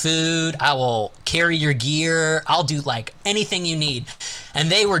bring you food. I will carry your gear. I'll do anything you need.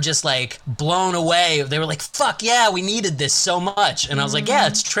 And they were just blown away. They were like, fuck yeah, we needed this so much. And I was like, yeah,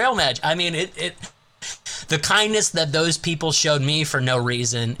 it's Trail Magic. I mean, the kindness that those people showed me for no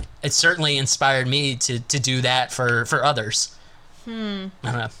reason, it certainly inspired me to do that for others. I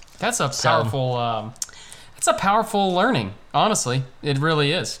don't know. That's a powerful... It's a powerful learning, honestly. It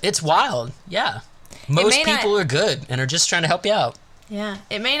really is. It's wild, yeah. Most people are good and are just trying to help you out. Yeah,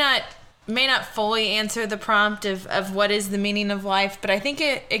 it may not fully answer the prompt of what is the meaning of life, but I think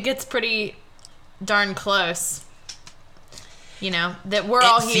it gets pretty darn close. That we're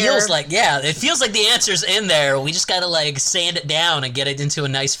all here. It feels like the answer's in there. We just gotta sand it down and get it into a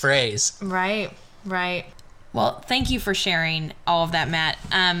nice phrase. Right. Well, thank you for sharing all of that, Matt.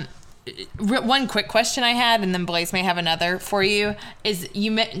 One quick question I had, and then Blaze may have another for you, is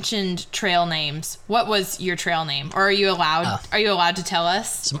you mentioned trail names. What was your trail name? Or are you allowed to tell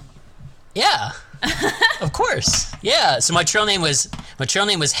us? Yeah. Of course. Yeah. So my trail name was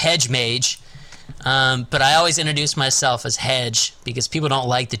Hedge Mage. But I always introduce myself as Hedge because people don't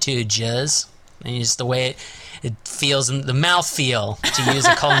like the 2 J's. And just the way it feels, in the mouth feel, to use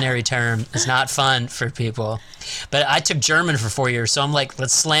a culinary term, is not fun for people. But I took German for 4 years, so I'm like,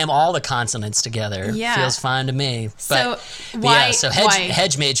 let's slam all the consonants together. Yeah. Feels fine to me. So why?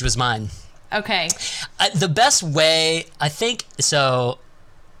 Hedge Mage was mine. Okay. The best way, I think, so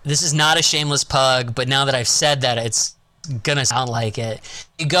this is not a shameless plug, but now that I've said that, it's gonna sound like it.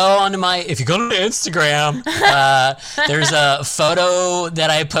 If you go to Instagram, there's a photo that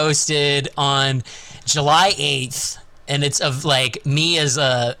I posted on July 8th, and it's of me as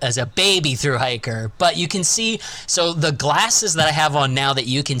a baby through hiker. But you can see, so the glasses that I have on now that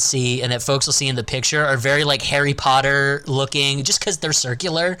you can see and that folks will see in the picture are very Harry Potter looking, just because they're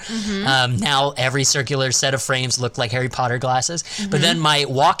circular. Mm-hmm. Now every circular set of frames look like Harry Potter glasses. Mm-hmm. But then my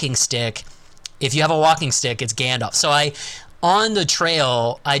walking stick, if you have a walking stick, it's Gandalf. So on the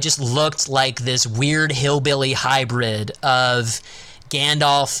trail, I just looked like this weird hillbilly hybrid of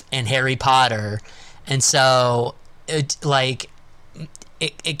Gandalf and Harry Potter. And so it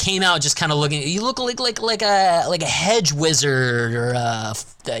came out just kind of looking, you look like a hedge wizard or a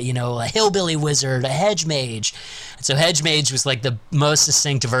hillbilly wizard, a hedge mage. And so hedge mage was the most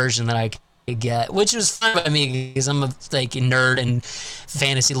succinct version that I could get, which was fun by me because I'm a nerd and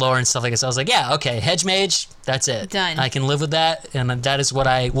fantasy lore and stuff like that. So I was like, yeah, okay, hedge mage, that's it. Done. I can live with that, and that is what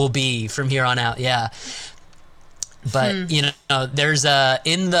I will be from here on out. Yeah. But there's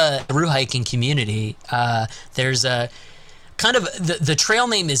in the through hiking community, there's a kind of the trail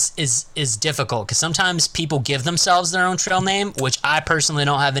name is difficult because sometimes people give themselves their own trail name, which I personally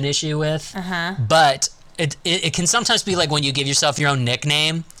don't have an issue with. But it can sometimes be when you give yourself your own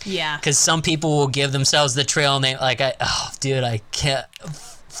nickname. Yeah. Because some people will give themselves the trail name. I can't.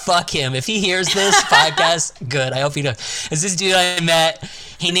 Fuck him. If he hears this podcast, good. I hope he does. It's this dude I met.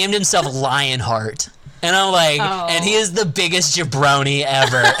 He named himself Lionheart. And I'm like, and he is the biggest jabroni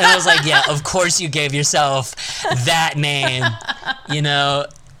ever. And I was like, yeah, of course you gave yourself that name.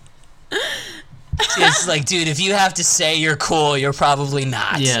 It's dude, if you have to say you're cool, you're probably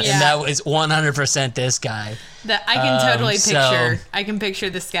not. Yes. And that was 100% this guy. That I can totally picture. I can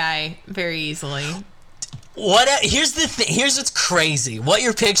picture this guy very easily. Here's the thing. Here's what's crazy. What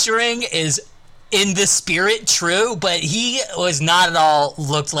you're picturing is in the spirit true, but he was not at all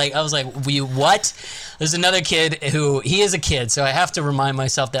looked like. I was like, what? There's another kid who, he is a kid, so I have to remind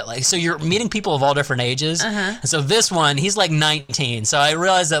myself that, like, so you're meeting people of all different ages. And so this one, he's like 19. So I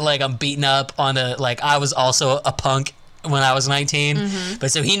realized that, like, I'm beating up on I was also a punk when I was 19.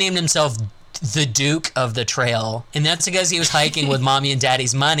 But so he named himself the Duke of the Trail, and that's because he was hiking with mommy and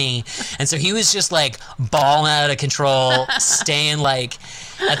daddy's money, and so he was just like balling out of control, staying like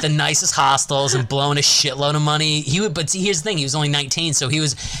at the nicest hostels and blowing a shitload of money. But see, here's the thing: he was only 19, so he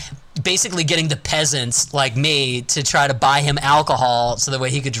was basically getting the peasants like me to try to buy him alcohol so that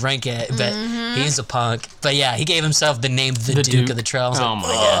way he could drink it. But he's a punk. But yeah, he gave himself the name the Duke of the Trail. I was oh like, my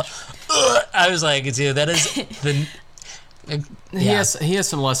gosh! I was like, dude, that is the. He has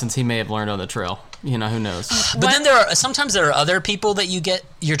some lessons he may have learned on the trail. You know, who knows? But then sometimes there are other people that you get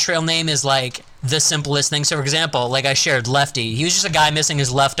your trail name is like the simplest thing. So for example, like I shared Lefty. He was just a guy missing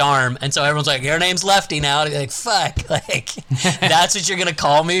his left arm, and so everyone's like, your name's Lefty now. Like, fuck. Like, that's what you're gonna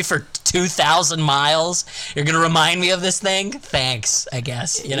call me for 2,000 miles? You're gonna remind me of this thing? Thanks, I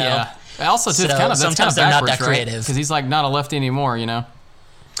guess. You know. Yeah. Also, too, So that's sometimes kind of they're not that backwards, right? creative. Because he's like not a lefty anymore. You know.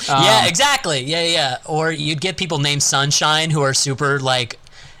 Yeah, exactly. Yeah. Or you'd get people named Sunshine who are super like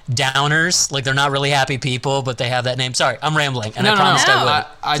downers, like they're not really happy people, but they have that name. Sorry, I'm rambling, and I promised I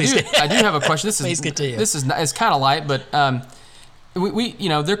would. I do have a question. This is Please continue. This is it's kind of light, but we you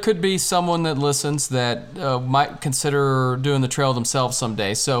know, there could be someone that listens that might consider doing the trail themselves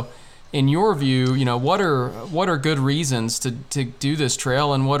someday. So, in your view, you know, what are good reasons to do this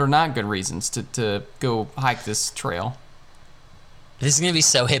trail, and what are not good reasons to go hike this trail? This is gonna be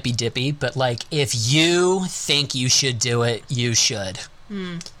so hippy dippy, but like if you think you should do it, you should.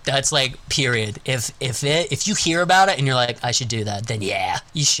 That's like period. If you hear about it and you're like, I should do that, then yeah,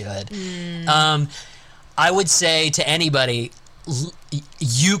 you should. I would say to anybody,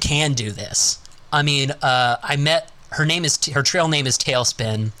 you can do this. I mean, I met her trail name is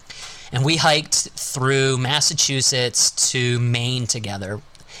Tailspin, and we hiked through Massachusetts to Maine together,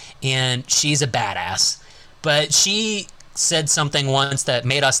 and she's a badass. But she said something once that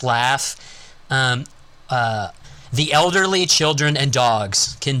made us laugh. The elderly, children, and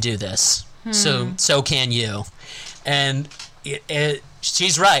dogs can do this. So can you. And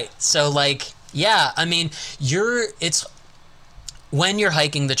she's right. So like, yeah, I mean, it's when you're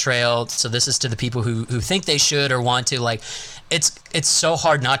hiking the trail. So this is to the people who think they should or want to, like, it's so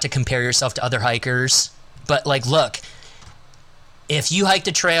hard not to compare yourself to other hikers. But like, look, if you hike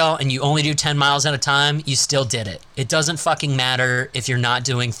the trail and you only do 10 miles at a time, you still did it. It doesn't fucking matter if you're not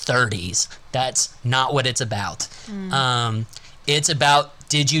doing 30s. That's not what it's about. It's about,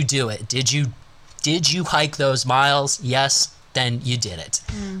 did you do it? Did you hike those miles? Yes, then you did it.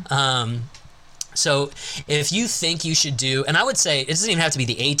 So if you think you should do, and I would say it doesn't even have to be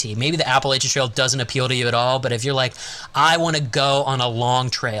the AT. Maybe the Appalachian Trail doesn't appeal to you at all, but if you're like, I want to go on a long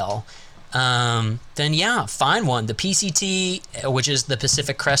trail, then yeah, find one. The PCT, which is the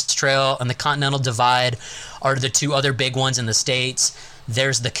Pacific Crest Trail, and the Continental Divide are the two other big ones in the States.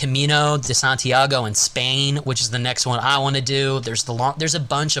 There's the Camino de Santiago in Spain, which is the next one I want to do. There's a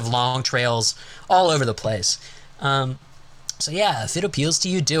bunch of long trails all over the place. So yeah, if it appeals to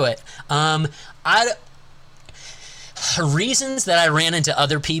you, do it. Reasons that I ran into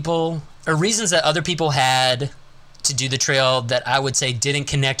other people, or reasons that other people had to do the trail that I would say didn't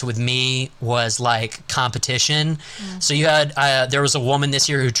connect with me was like competition. So you had there was a woman this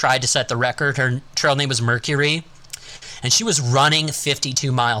year who tried to set the record. Her trail name was Mercury, and she was running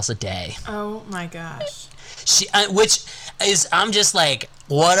 52 miles a day. Oh my gosh. I'm just like,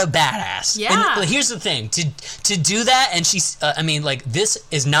 what a badass. Yeah. And here's the thing, to do that, and she's, I mean, like, this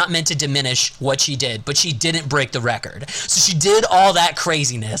is not meant to diminish what she did, but she didn't break the record. So she did all that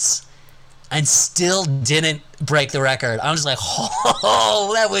craziness and still didn't break the record. I'm just like,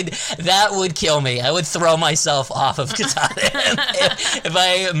 oh, that would kill me. I would throw myself off of Katahdin if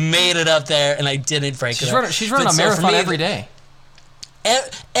I made it up there and I didn't break the record. She's running a marathon every day.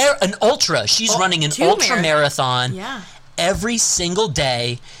 An ultra. She's running an ultra marathon Yeah. every single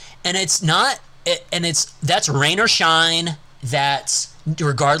day, and that's rain or shine. That's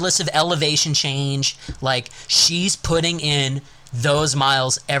regardless of elevation change. Like, she's putting in those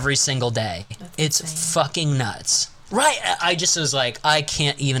miles every single day. It's insane. Fucking nuts. Right. I just was like, I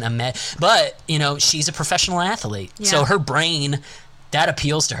can't even imagine. But, you know, she's a professional athlete. Yeah. So her brain, that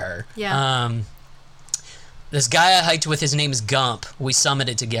appeals to her. Yeah. This guy I hiked with, his name is Gump. We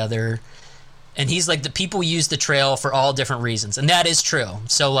summited together. And he's like, the people use the trail for all different reasons. And that is true.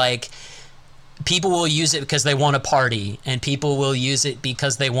 So, like, people will use it because they want to party, and people will use it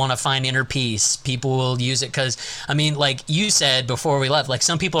because they want to find inner peace. People will use it because, I mean, like you said before we left, like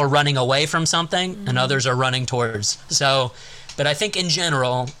some people are running away from something and others are running towards. So, but I think in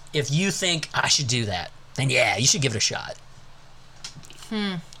general, if you think I should do that, then yeah, you should give it a shot.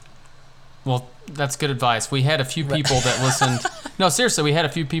 Well, that's good advice. We had a few people that listened. No, seriously, we had a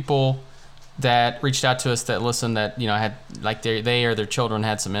few people that reached out to us that listened that, you know, had like they or their children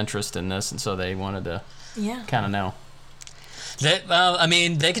had some interest in this, and so they wanted to kind of know. I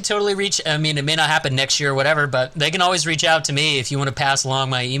mean, they could totally reach. I mean, it may not happen next year or whatever, but they can always reach out to me if you want to pass along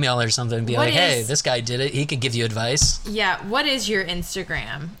my email or something and be like, hey, this guy did it. He could give you advice. Yeah. What is your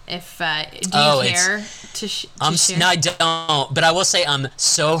Instagram? If do you care to share? No, I don't. But I will say I'm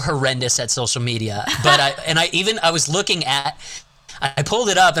so horrendous at social media. But I was looking at. I pulled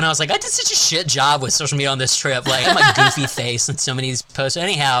it up and I was like, I did such a shit job with social media on this trip. Like, I'm a goofy face in so many of these posts.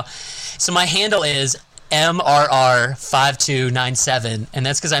 Anyhow, so my handle is MRR5297, and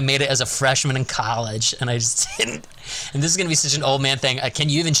that's because I made it as a freshman in college, and I just didn't. And this is gonna be such an old man thing. Can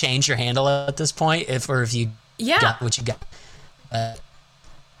you even change your handle at this point, if you got what you got?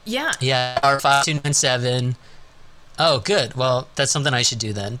 Yeah, MRR5297. Oh, good. Well, that's something I should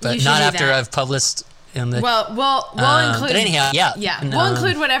do then, but not after I've published. Well, we'll include. But anyhow, we'll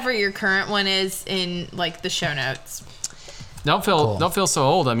include whatever your current one is in like the show notes. Don't feel so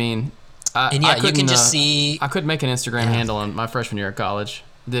old. I mean, you can just see. I couldn't make an Instagram handle in my freshman year of college.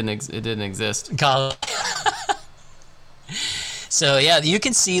 It didn't exist. So yeah, you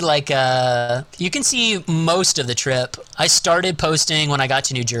can see most of the trip. I started posting when I got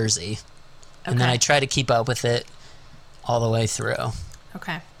to New Jersey, and then I try to keep up with it all the way through.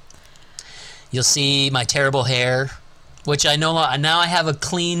 Okay. You'll see my terrible hair, which I know now I have a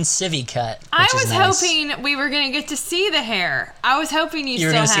clean civvy cut. I was hoping we were going to get to see the hair. I was hoping you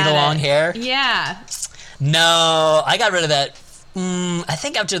were going to see the long hair? Yeah. No, I got rid of that. I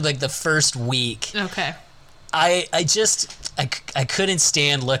think after like the first week. Okay. I couldn't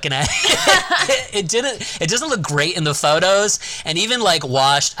stand looking at it. It doesn't look great in the photos, and even like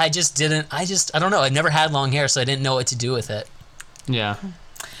washed, I don't know. I've never had long hair, so I didn't know what to do with it. Yeah.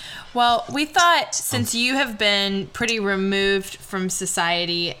 Well, we thought since you have been pretty removed from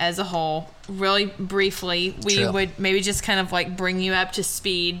society as a whole, really briefly, we would maybe just kind of like bring you up to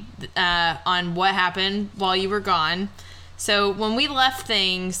speed on what happened while you were gone. So when we left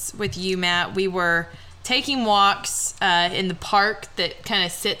things with you, Matt, we were taking walks in the park that kind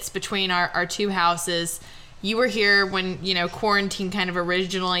of sits between our two houses. You were here when, quarantine kind of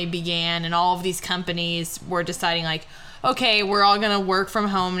originally began, and all of these companies were deciding like, okay, we're all going to work from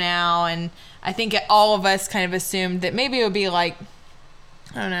home now. And I think all of us kind of assumed that maybe it would be like,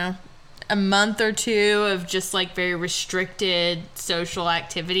 I don't know, a month or two of just like very restricted social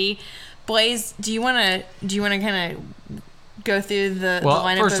activity. Blaze, do you want to kind of go through the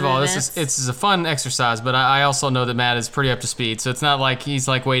lineup first of all, events? this is a fun exercise, but I also know that Matt is pretty up to speed, so it's not like he's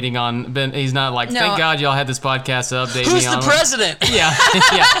like waiting on Ben. He's not like, thank God y'all had this podcast to update me on. Who's the president? Yeah.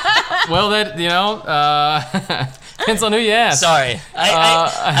 Well, that depends on who you ask. Sorry,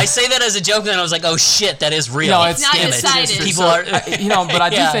 I say that as a joke, and I was like, oh shit, that is real. No, it's not decided. People are, but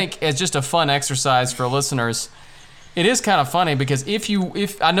I do think it's just a fun exercise for listeners. It is kind of funny because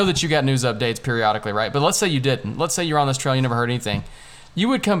if I know that you got news updates periodically, right? But let's say you didn't. Let's say you're on this trail, you never heard anything. You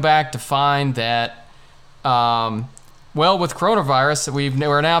would come back to find that, with coronavirus,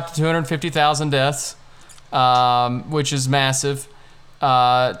 we're now up to 250,000 deaths, which is massive.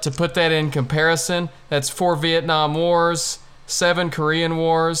 To put that in comparison, that's 4 Vietnam Wars, 7 Korean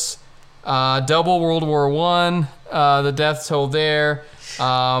Wars, double World War I, the death toll there.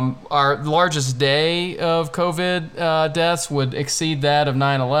 Our largest day of COVID deaths would exceed that of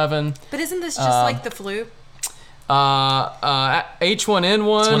 9/11. But isn't this just like the flu? H1N1.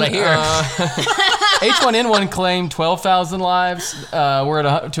 That's what I hear. H1N1 claimed 12,000 lives. We're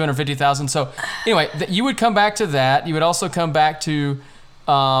at 250,000. So anyway, you would come back to that. You would also come back to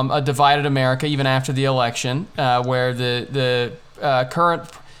a divided America, even after the election, where the current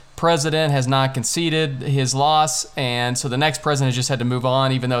president has not conceded his loss, and so the next president has just had to move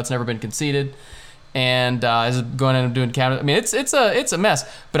on, even though it's never been conceded, and is going to end up doing counter. I mean, it's a mess.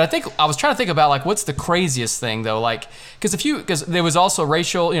 But I think I was trying to think about like what's the craziest thing though, like because there was also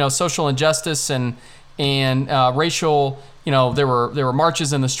racial, social injustice and racial. There were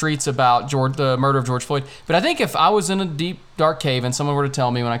marches in the streets about the murder of George Floyd. But I think if I was in a deep dark cave and someone were to tell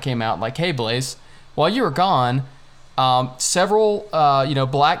me when I came out, like, hey Blaze, while you were gone, several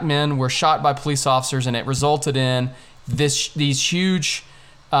black men were shot by police officers, and it resulted in these huge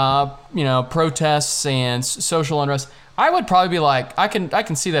protests and social unrest, I would probably be like, I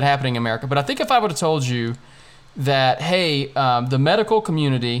can see that happening in America. But I think if I would have told you that, hey, the medical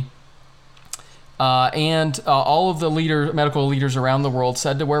community and all of the medical leaders around the world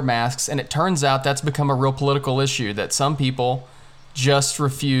said to wear masks, and it turns out that's become a real political issue, that some people just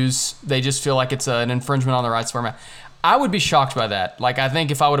refuse. They just feel like it's an infringement on the rights of our mask. I would be shocked by that. Like, I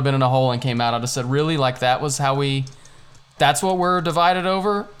think if I would have been in a hole and came out, I'd have said, really? Like, that's what we're divided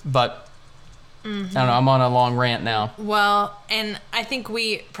over? But I don't know, I'm on a long rant now. Well, and I think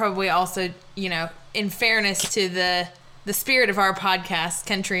we probably also, in fairness to the spirit of our podcast,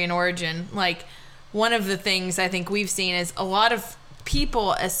 Country and Origin, like, one of the things I think we've seen is a lot of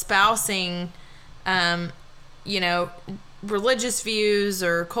people espousing, religious views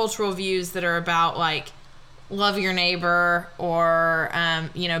or cultural views that are about, like, love your neighbor or,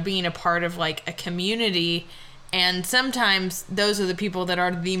 being a part of, like, a community. And sometimes those are the people that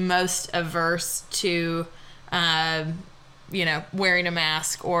are the most averse to, wearing a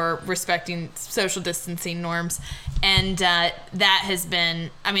mask or respecting social distancing norms. And that has been,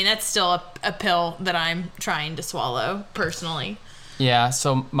 that's still a pill that I'm trying to swallow personally. Yeah,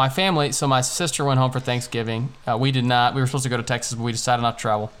 so my sister went home for Thanksgiving. We did not. We were supposed to go to Texas, but we decided not to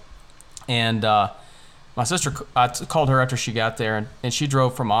travel. And my sister, I called her after she got there, and she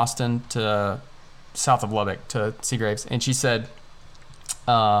drove from Austin to south of Lubbock to Seagraves. And she said,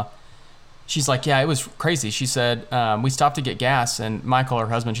 she's like, yeah, it was crazy. She said, we stopped to get gas, and Michael, her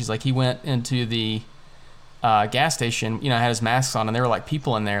husband, she's like, he went into the gas station, had his masks on, and there were like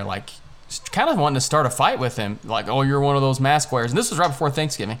people in there, like, kind of wanting to start a fight with him, like, oh, you're one of those mask wearers. And this was right before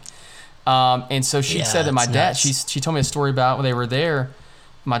Thanksgiving. And so she said that my dad, she told me a story about when they were there.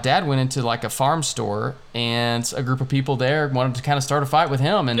 My dad went into like a farm store, and a group of people there wanted to kind of start a fight with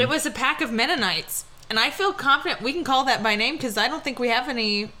him. And it was a pack of Mennonites. And I feel confident we can call that by name because I don't think we have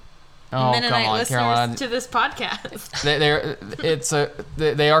any Mennonite listeners Caroline. To this podcast.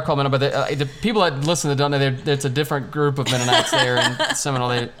 They are called Mennonites, but the people that listen that don't know, it's a different group of Mennonites there in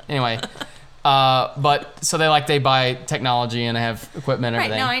Seminole. Anyway, but so they buy technology and have equipment and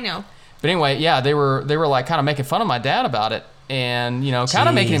everything. Right, no, I know. But anyway, yeah, they were like kind of making fun of my dad about it, and kind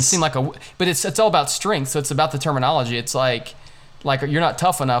of making him seem like but it's all about strength, so it's about the terminology. It's like you're not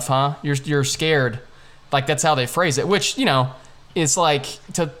tough enough, huh? You're scared. Like, that's how they phrase it, which it's like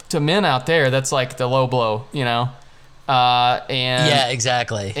to men out there, that's like the low blow, and yeah,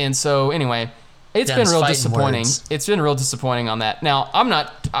 exactly. And so anyway, it's been real disappointing. Words. It's been real disappointing on that. Now, when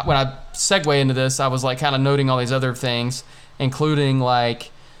I segue into this, I was like kind of noting all these other things, including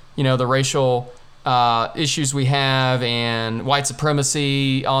like, the racial issues we have and white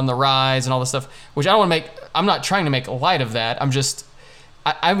supremacy on the rise and all this stuff, which I'm not trying to make light of that.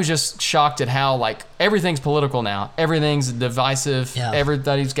 I was just shocked at how, like, everything's political now. Everything's divisive. Yeah.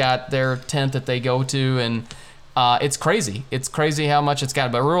 Everybody's got their tent that they go to, and it's crazy. It's crazy how much it's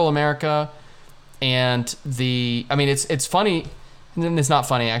got. But rural America and it's funny. It's not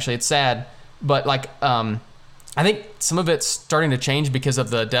funny, actually. It's sad. But, like, I think some of it's starting to change because of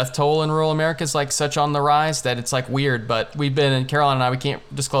the death toll in rural America is, like, such on the rise that it's, like, weird. But we've been in, Caroline and I, we can't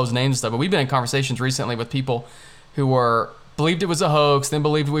disclose names and stuff, but we've been in conversations recently with people who believed it was a hoax, then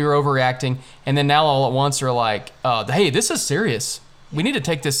believed we were overreacting, and then now all at once are like, hey, this is serious. We need to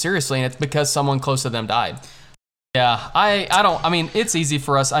take this seriously, and it's because someone close to them died. Yeah, it's easy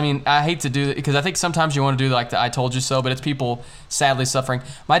for us. I hate to do it because I think sometimes you want to do like the I told you so, but it's people sadly suffering.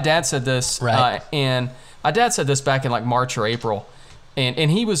 My dad said this, right. And my dad said this back in like March or April,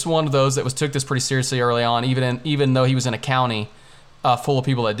 and he was one of those that took this pretty seriously early on, even though he was in a county full of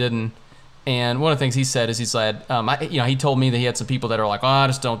people that didn't. And one of the things he said is he told me that he had some people that are like, oh, I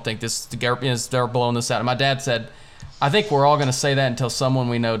just don't think they're blowing this out. And my dad said, I think we're all going to say that until someone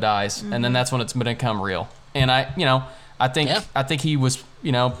we know dies, and then that's when it's going to become real. And I think he was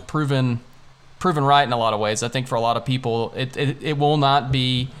proven right in a lot of ways. I think for a lot of people, it will not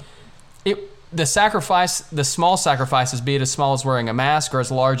be the small sacrifices, be it as small as wearing a mask or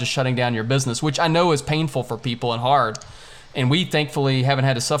as large as shutting down your business, which I know is painful for people and hard. And we thankfully haven't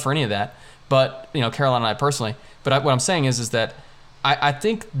had to suffer any of that. But, Caroline and I personally. But what I'm saying is that I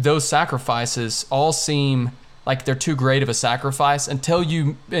think those sacrifices all seem like they're too great of a sacrifice until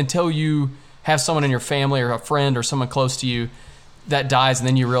you have someone in your family or a friend or someone close to you that dies, and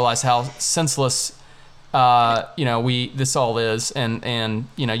then you realize how senseless this all is, and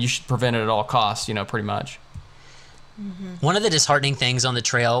you should prevent it at all costs, pretty much. Mm-hmm. One of the disheartening things on the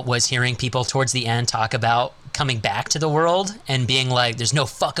trail was hearing people towards the end talk about coming back to the world and being like, there's no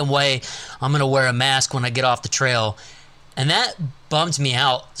fucking way I'm going to wear a mask when I get off the trail. And that bummed me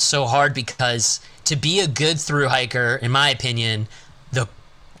out so hard because to be a good thru hiker, in my opinion, the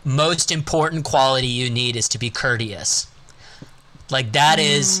most important quality you need is to be courteous. Like that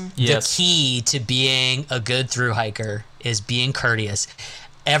is Yes. the key to being a good thru hiker is being courteous.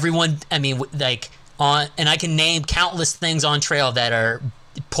 Everyone, I mean, like and I can name countless things on trail that are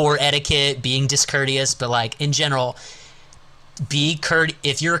poor etiquette, being discourteous, but like in general,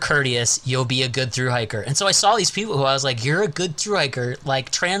 if you're courteous, you'll be a good thru hiker. And so I saw these people who I was like, you're a good thru hiker.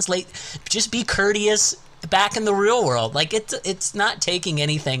 Like just be courteous back in the real world. Like it's not taking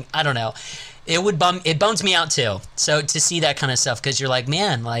anything. I don't know. It bums me out too. So to see that kind of stuff, because you're like,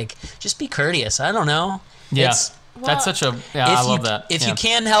 man, like just be courteous. I don't know. Yeah. It's, That's such a I love that. If you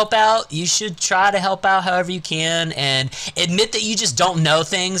can help out, you should try to help out however you can, and admit that you just don't know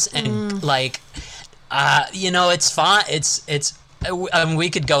things, and it's fine. It's. I mean,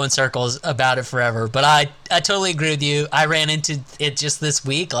 we could go in circles about it forever, but I totally agree with you. I ran into it just this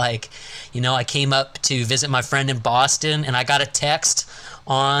week. Like, I came up to visit my friend in Boston, and I got a text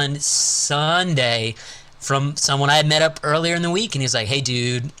on Sunday from someone I had met up earlier in the week, and he's like, "Hey,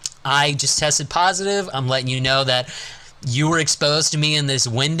 dude, I just tested positive. I'm letting you know that you were exposed to me in this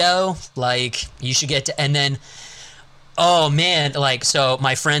window. Like, you should get to..." And then, oh man, like, so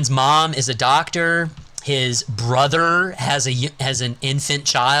my friend's mom is a doctor. His brother has an infant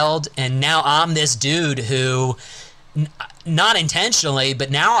child, and now I'm this dude who, not intentionally,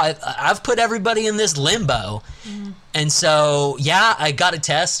 but now I've put everybody in this limbo. And so, yeah, I got a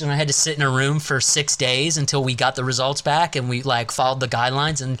test, and I had to sit in a room for 6 days until we got the results back, and we like followed the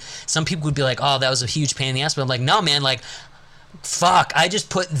guidelines. And some people would be like, "Oh, that was a huge pain in the ass," but I'm like, no, man, like, fuck, I just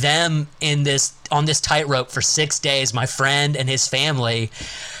put them on this tightrope for 6 days, my friend and his family.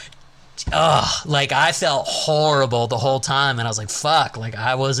 Like I felt horrible the whole time, and I was like, fuck, like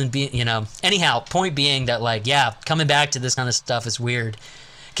I wasn't being, anyhow, point being that, like, yeah, coming back to this kind of stuff is weird.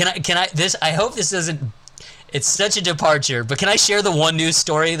 I hope this isn't, it's such a departure, but can I share the one news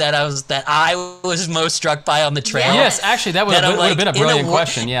story that I was most struck by on the trail? Yes, actually, that would have been a brilliant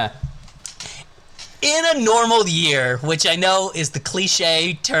question. Yeah. In a normal year, which I know is the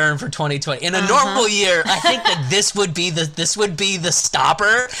cliche term for 2020, in a normal year, I think that this would be the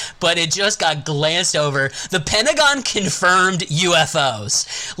stopper, but it just got glanced over. The Pentagon confirmed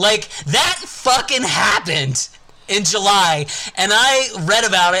UFOs. Like, that fucking happened in July, and I read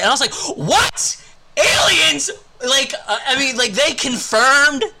about it, and I was like, what? Aliens? Like, they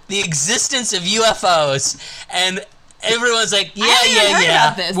confirmed the existence of UFOs, and everyone's like,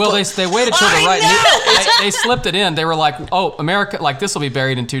 yeah. This. Well, they waited till the right. They slipped it in. They were like, "Oh, America, like this will be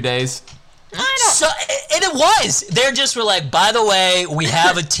buried in 2 days." So, and it was. They just were like, by the way, we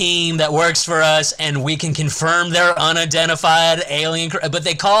have a team that works for us, and we can confirm they're unidentified alien. But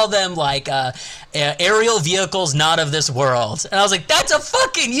they call them like aerial vehicles not of this world. And I was like, that's a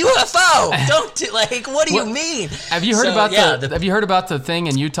fucking UFO. What do you mean? Have you heard Have you heard about the thing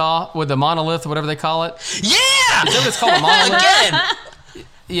in Utah with the monolith, whatever they call it? Yeah. Is that what it's called, a monolith? Again.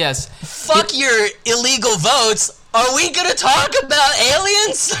 Yes. Fuck your illegal votes. Are we gonna talk about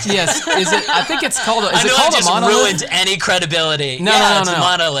aliens? Yes. Is it? I think it's called. Is I know it called I just a monolith? ruined any credibility. No. It's a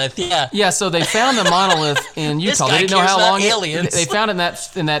monolith. Yeah. Yeah. So they found the monolith in Utah. This guy They didn't know cares how about long. aliens. They found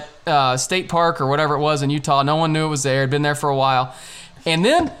it in that state park or whatever it was in Utah. No one knew it was there. It'd been there for a while, and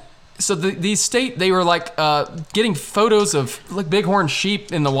then. So they were like getting photos of like bighorn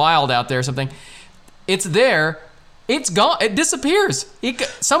sheep in the wild out there or something. It's there. It's gone. It disappears.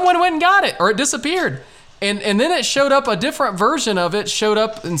 Someone went and got it, or it disappeared. And then it showed up, a different version of it showed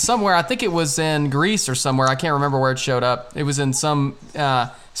up in somewhere. I think it was in Greece or somewhere. I can't remember where it showed up. It was in somewhere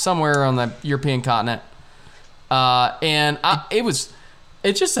on the European continent.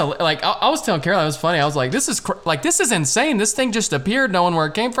 It's just like I was telling Caroline, it was funny. I was like, this is insane. This thing just appeared, knowing where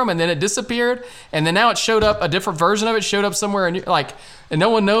it came from, and then it disappeared, and then now it showed up. A different version of it showed up somewhere, and no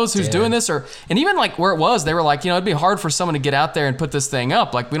one knows who's doing this, and even like where it was, they were like, it'd be hard for someone to get out there and put this thing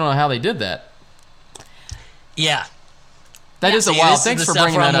up. Like, we don't know how they did that. Yeah. That is a wild. Thanks for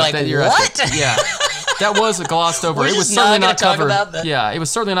bringing that up. Like, what? Yeah. That was glossed over. It was certainly not covered. Yeah, it was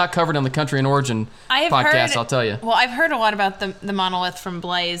certainly not covered on the Country and Origin podcast, I'll tell you. Well, I've heard a lot about the monolith from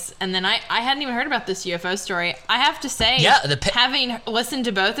Blaze, and then I hadn't even heard about this UFO story. I have to say, having listened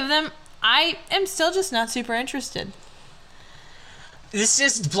to both of them, I am still just not super interested. This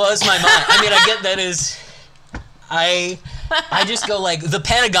just blows my mind. I mean, I get that is... I just go like, the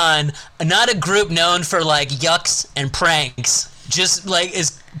Pentagon, not a group known for like yucks and pranks, just like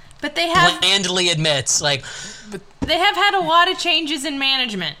but they have blandly admits like. They have had a lot of changes in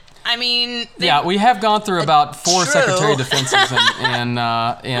management. I mean, Yeah, we have gone through about 4 True. Secretary of Defenses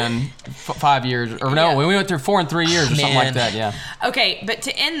in 5 years. Or no, Yeah. we went through 4 in 3 years or something like Man. that, yeah. Okay, but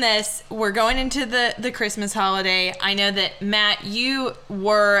to end this, we're going into the Christmas holiday. I know that, Matt, you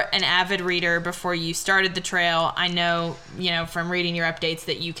were an avid reader before you started the trail. I know, from reading your updates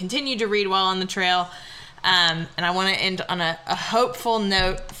that you continue to read while on the trail. And I want to end on a hopeful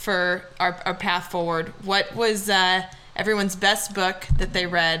note for our path forward. What was everyone's best book that they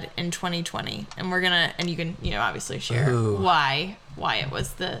read in 2020? And we're going to, and you can, obviously share Ooh. why it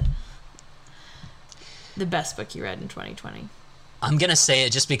was the best book you read in 2020. I'm going to say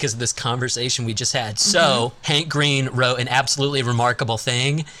it just because of this conversation we just had. So, Hank Green wrote an absolutely remarkable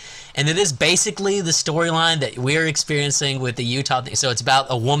thing. And it is basically the storyline that we're experiencing with the Utah thing. So it's about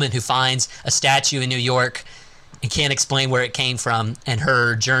a woman who finds a statue in New York and can't explain where it came from, and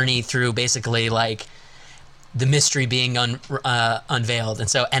her journey through basically like the mystery being unveiled. And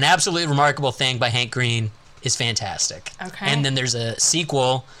so an absolutely remarkable thing by Hank Green is fantastic. Okay. And then there's a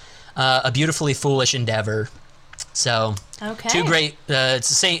sequel, A Beautifully Foolish Endeavor. So Okay. two great,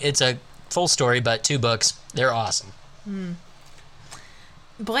 it's a full story, but 2 books. They're awesome.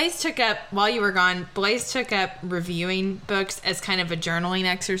 Blaze took up, while you were gone, Blaze took up reviewing books as kind of a journaling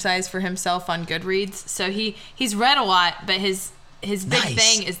exercise for himself on Goodreads. So he's read a lot, but his big Nice.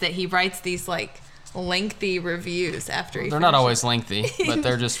 thing is that he writes these like lengthy reviews after he They're not finishes. always lengthy, but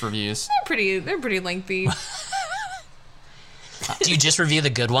they're just reviews. They're pretty lengthy. Do you just review the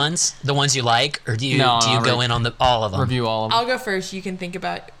good ones, the ones you like, or do you No, go re- in on all of them? Review all of them. I'll go first. You can think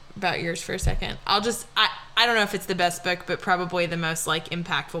about yours for a second. I don't know if it's the best book, but probably the most like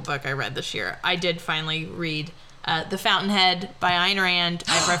impactful book I read this year. I did finally read The Fountainhead by Ayn Rand.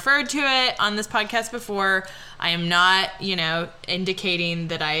 I've referred to it on this podcast before. I am not, indicating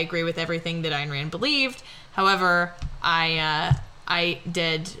that I agree with everything that Ayn Rand believed. However, I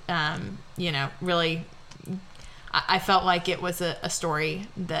did, really. I felt like it was a story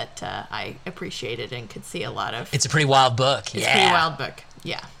that I appreciated and could see a lot of. It's a pretty wild book. It's a pretty wild book.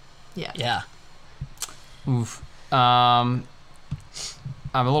 Yeah. Yeah. Oof. I'm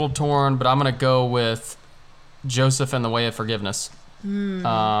a little torn, but I'm gonna go with Joseph and the Way of Forgiveness.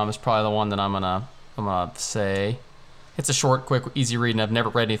 It's probably the one that I'm gonna say. It's a short, quick, easy read, and I've never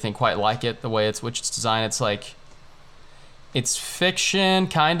read anything quite like it. The way it's designed, it's like it's fiction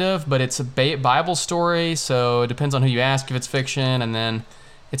kind of, but it's a Bible story, so it depends on who you ask if it's fiction, and then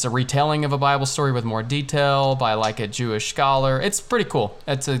it's a retelling of a Bible story with more detail by like a Jewish scholar. It's pretty cool.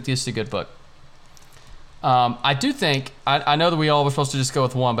 It's just a good book. I do think, I know that we all were supposed to just go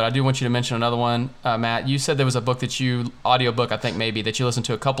with one, but I do want you to mention another one, Matt. You said there was a book audiobook, I think maybe, that you listened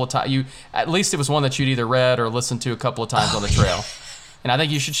to a couple of times. At least it was one that you'd either read or listened to a couple of times on the trail. And I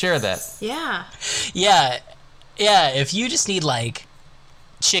think you should share that. Yeah. Yeah, if you just need like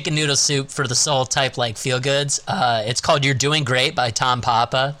chicken noodle soup for the soul type like feel goods, it's called You're Doing Great by Tom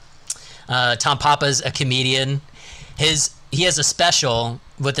Papa. Tom Papa's a comedian. He has a special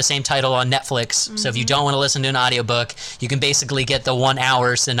with the same title on Netflix. So if you don't want to listen to an audiobook, you can basically get the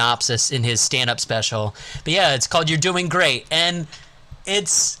 1-hour synopsis in his stand-up special. But yeah, it's called You're Doing Great, and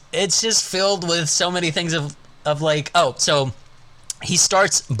it's just filled with so many things of like, so he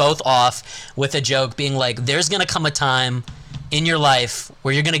starts both off with a joke being like, there's going to come a time in your life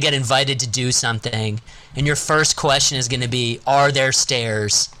where you're going to get invited to do something, and your first question is going to be, are there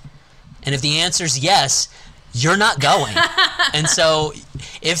stairs? And if the answer is yes, you're not going. And so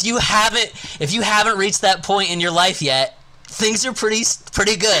if you haven't reached that point in your life yet, things are pretty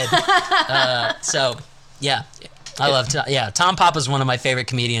good. So yeah, I love Tom Papa's one of my favorite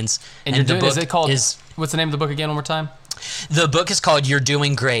comedians. And the book is it called, what's the name of the book again one more time? The book is called You're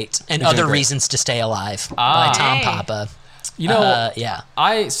Doing Great and You're Doing Other Great. Reasons to Stay Alive by Tom Hey. Papa. You know, yeah.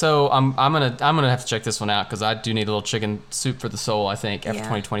 I'm gonna have to check this one out because I do need a little chicken soup for the soul. I think after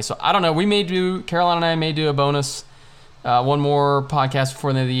 2020. So I don't know. Caroline and I may do a bonus, one more podcast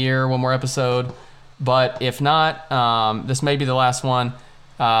before the end of the year, one more episode. But if not, this may be the last one.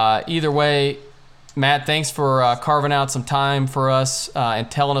 Either way, Matt, thanks for carving out some time for us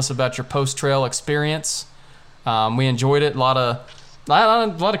and telling us about your post-trail experience. We enjoyed it. A lot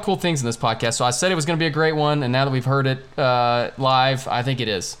of cool things in this podcast. So I said it was going to be a great one, and now that we've heard it live, I think it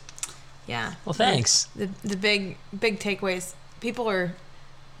is. Yeah. Well, thanks. The big takeaways. People are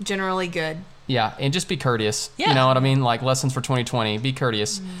generally good. Yeah, and just be courteous. Yeah. You know what I mean? Like lessons for 2020. Be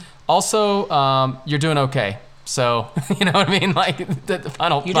courteous. Also, you're doing okay. So, you know what I mean? Like the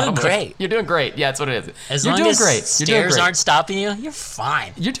final. You're doing great. You're doing great. Yeah, that's what it is. As you're long doing as great. stairs You're doing great. aren't stopping you, you're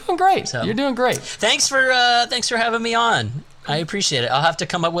fine. You're doing great. So- You're doing great. Thanks for having me on. I appreciate it. I'll have to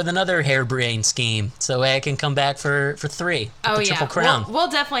come up with another harebrained scheme so I can come back for 3. The Triple Crown. We'll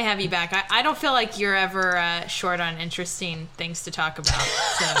definitely have you back. I don't feel like you're ever short on interesting things to talk about.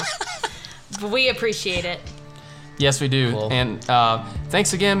 So, but we appreciate it. Yes, we do. Cool. And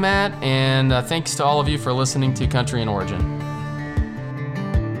thanks again, Matt. And thanks to all of you for listening to Country and Origin.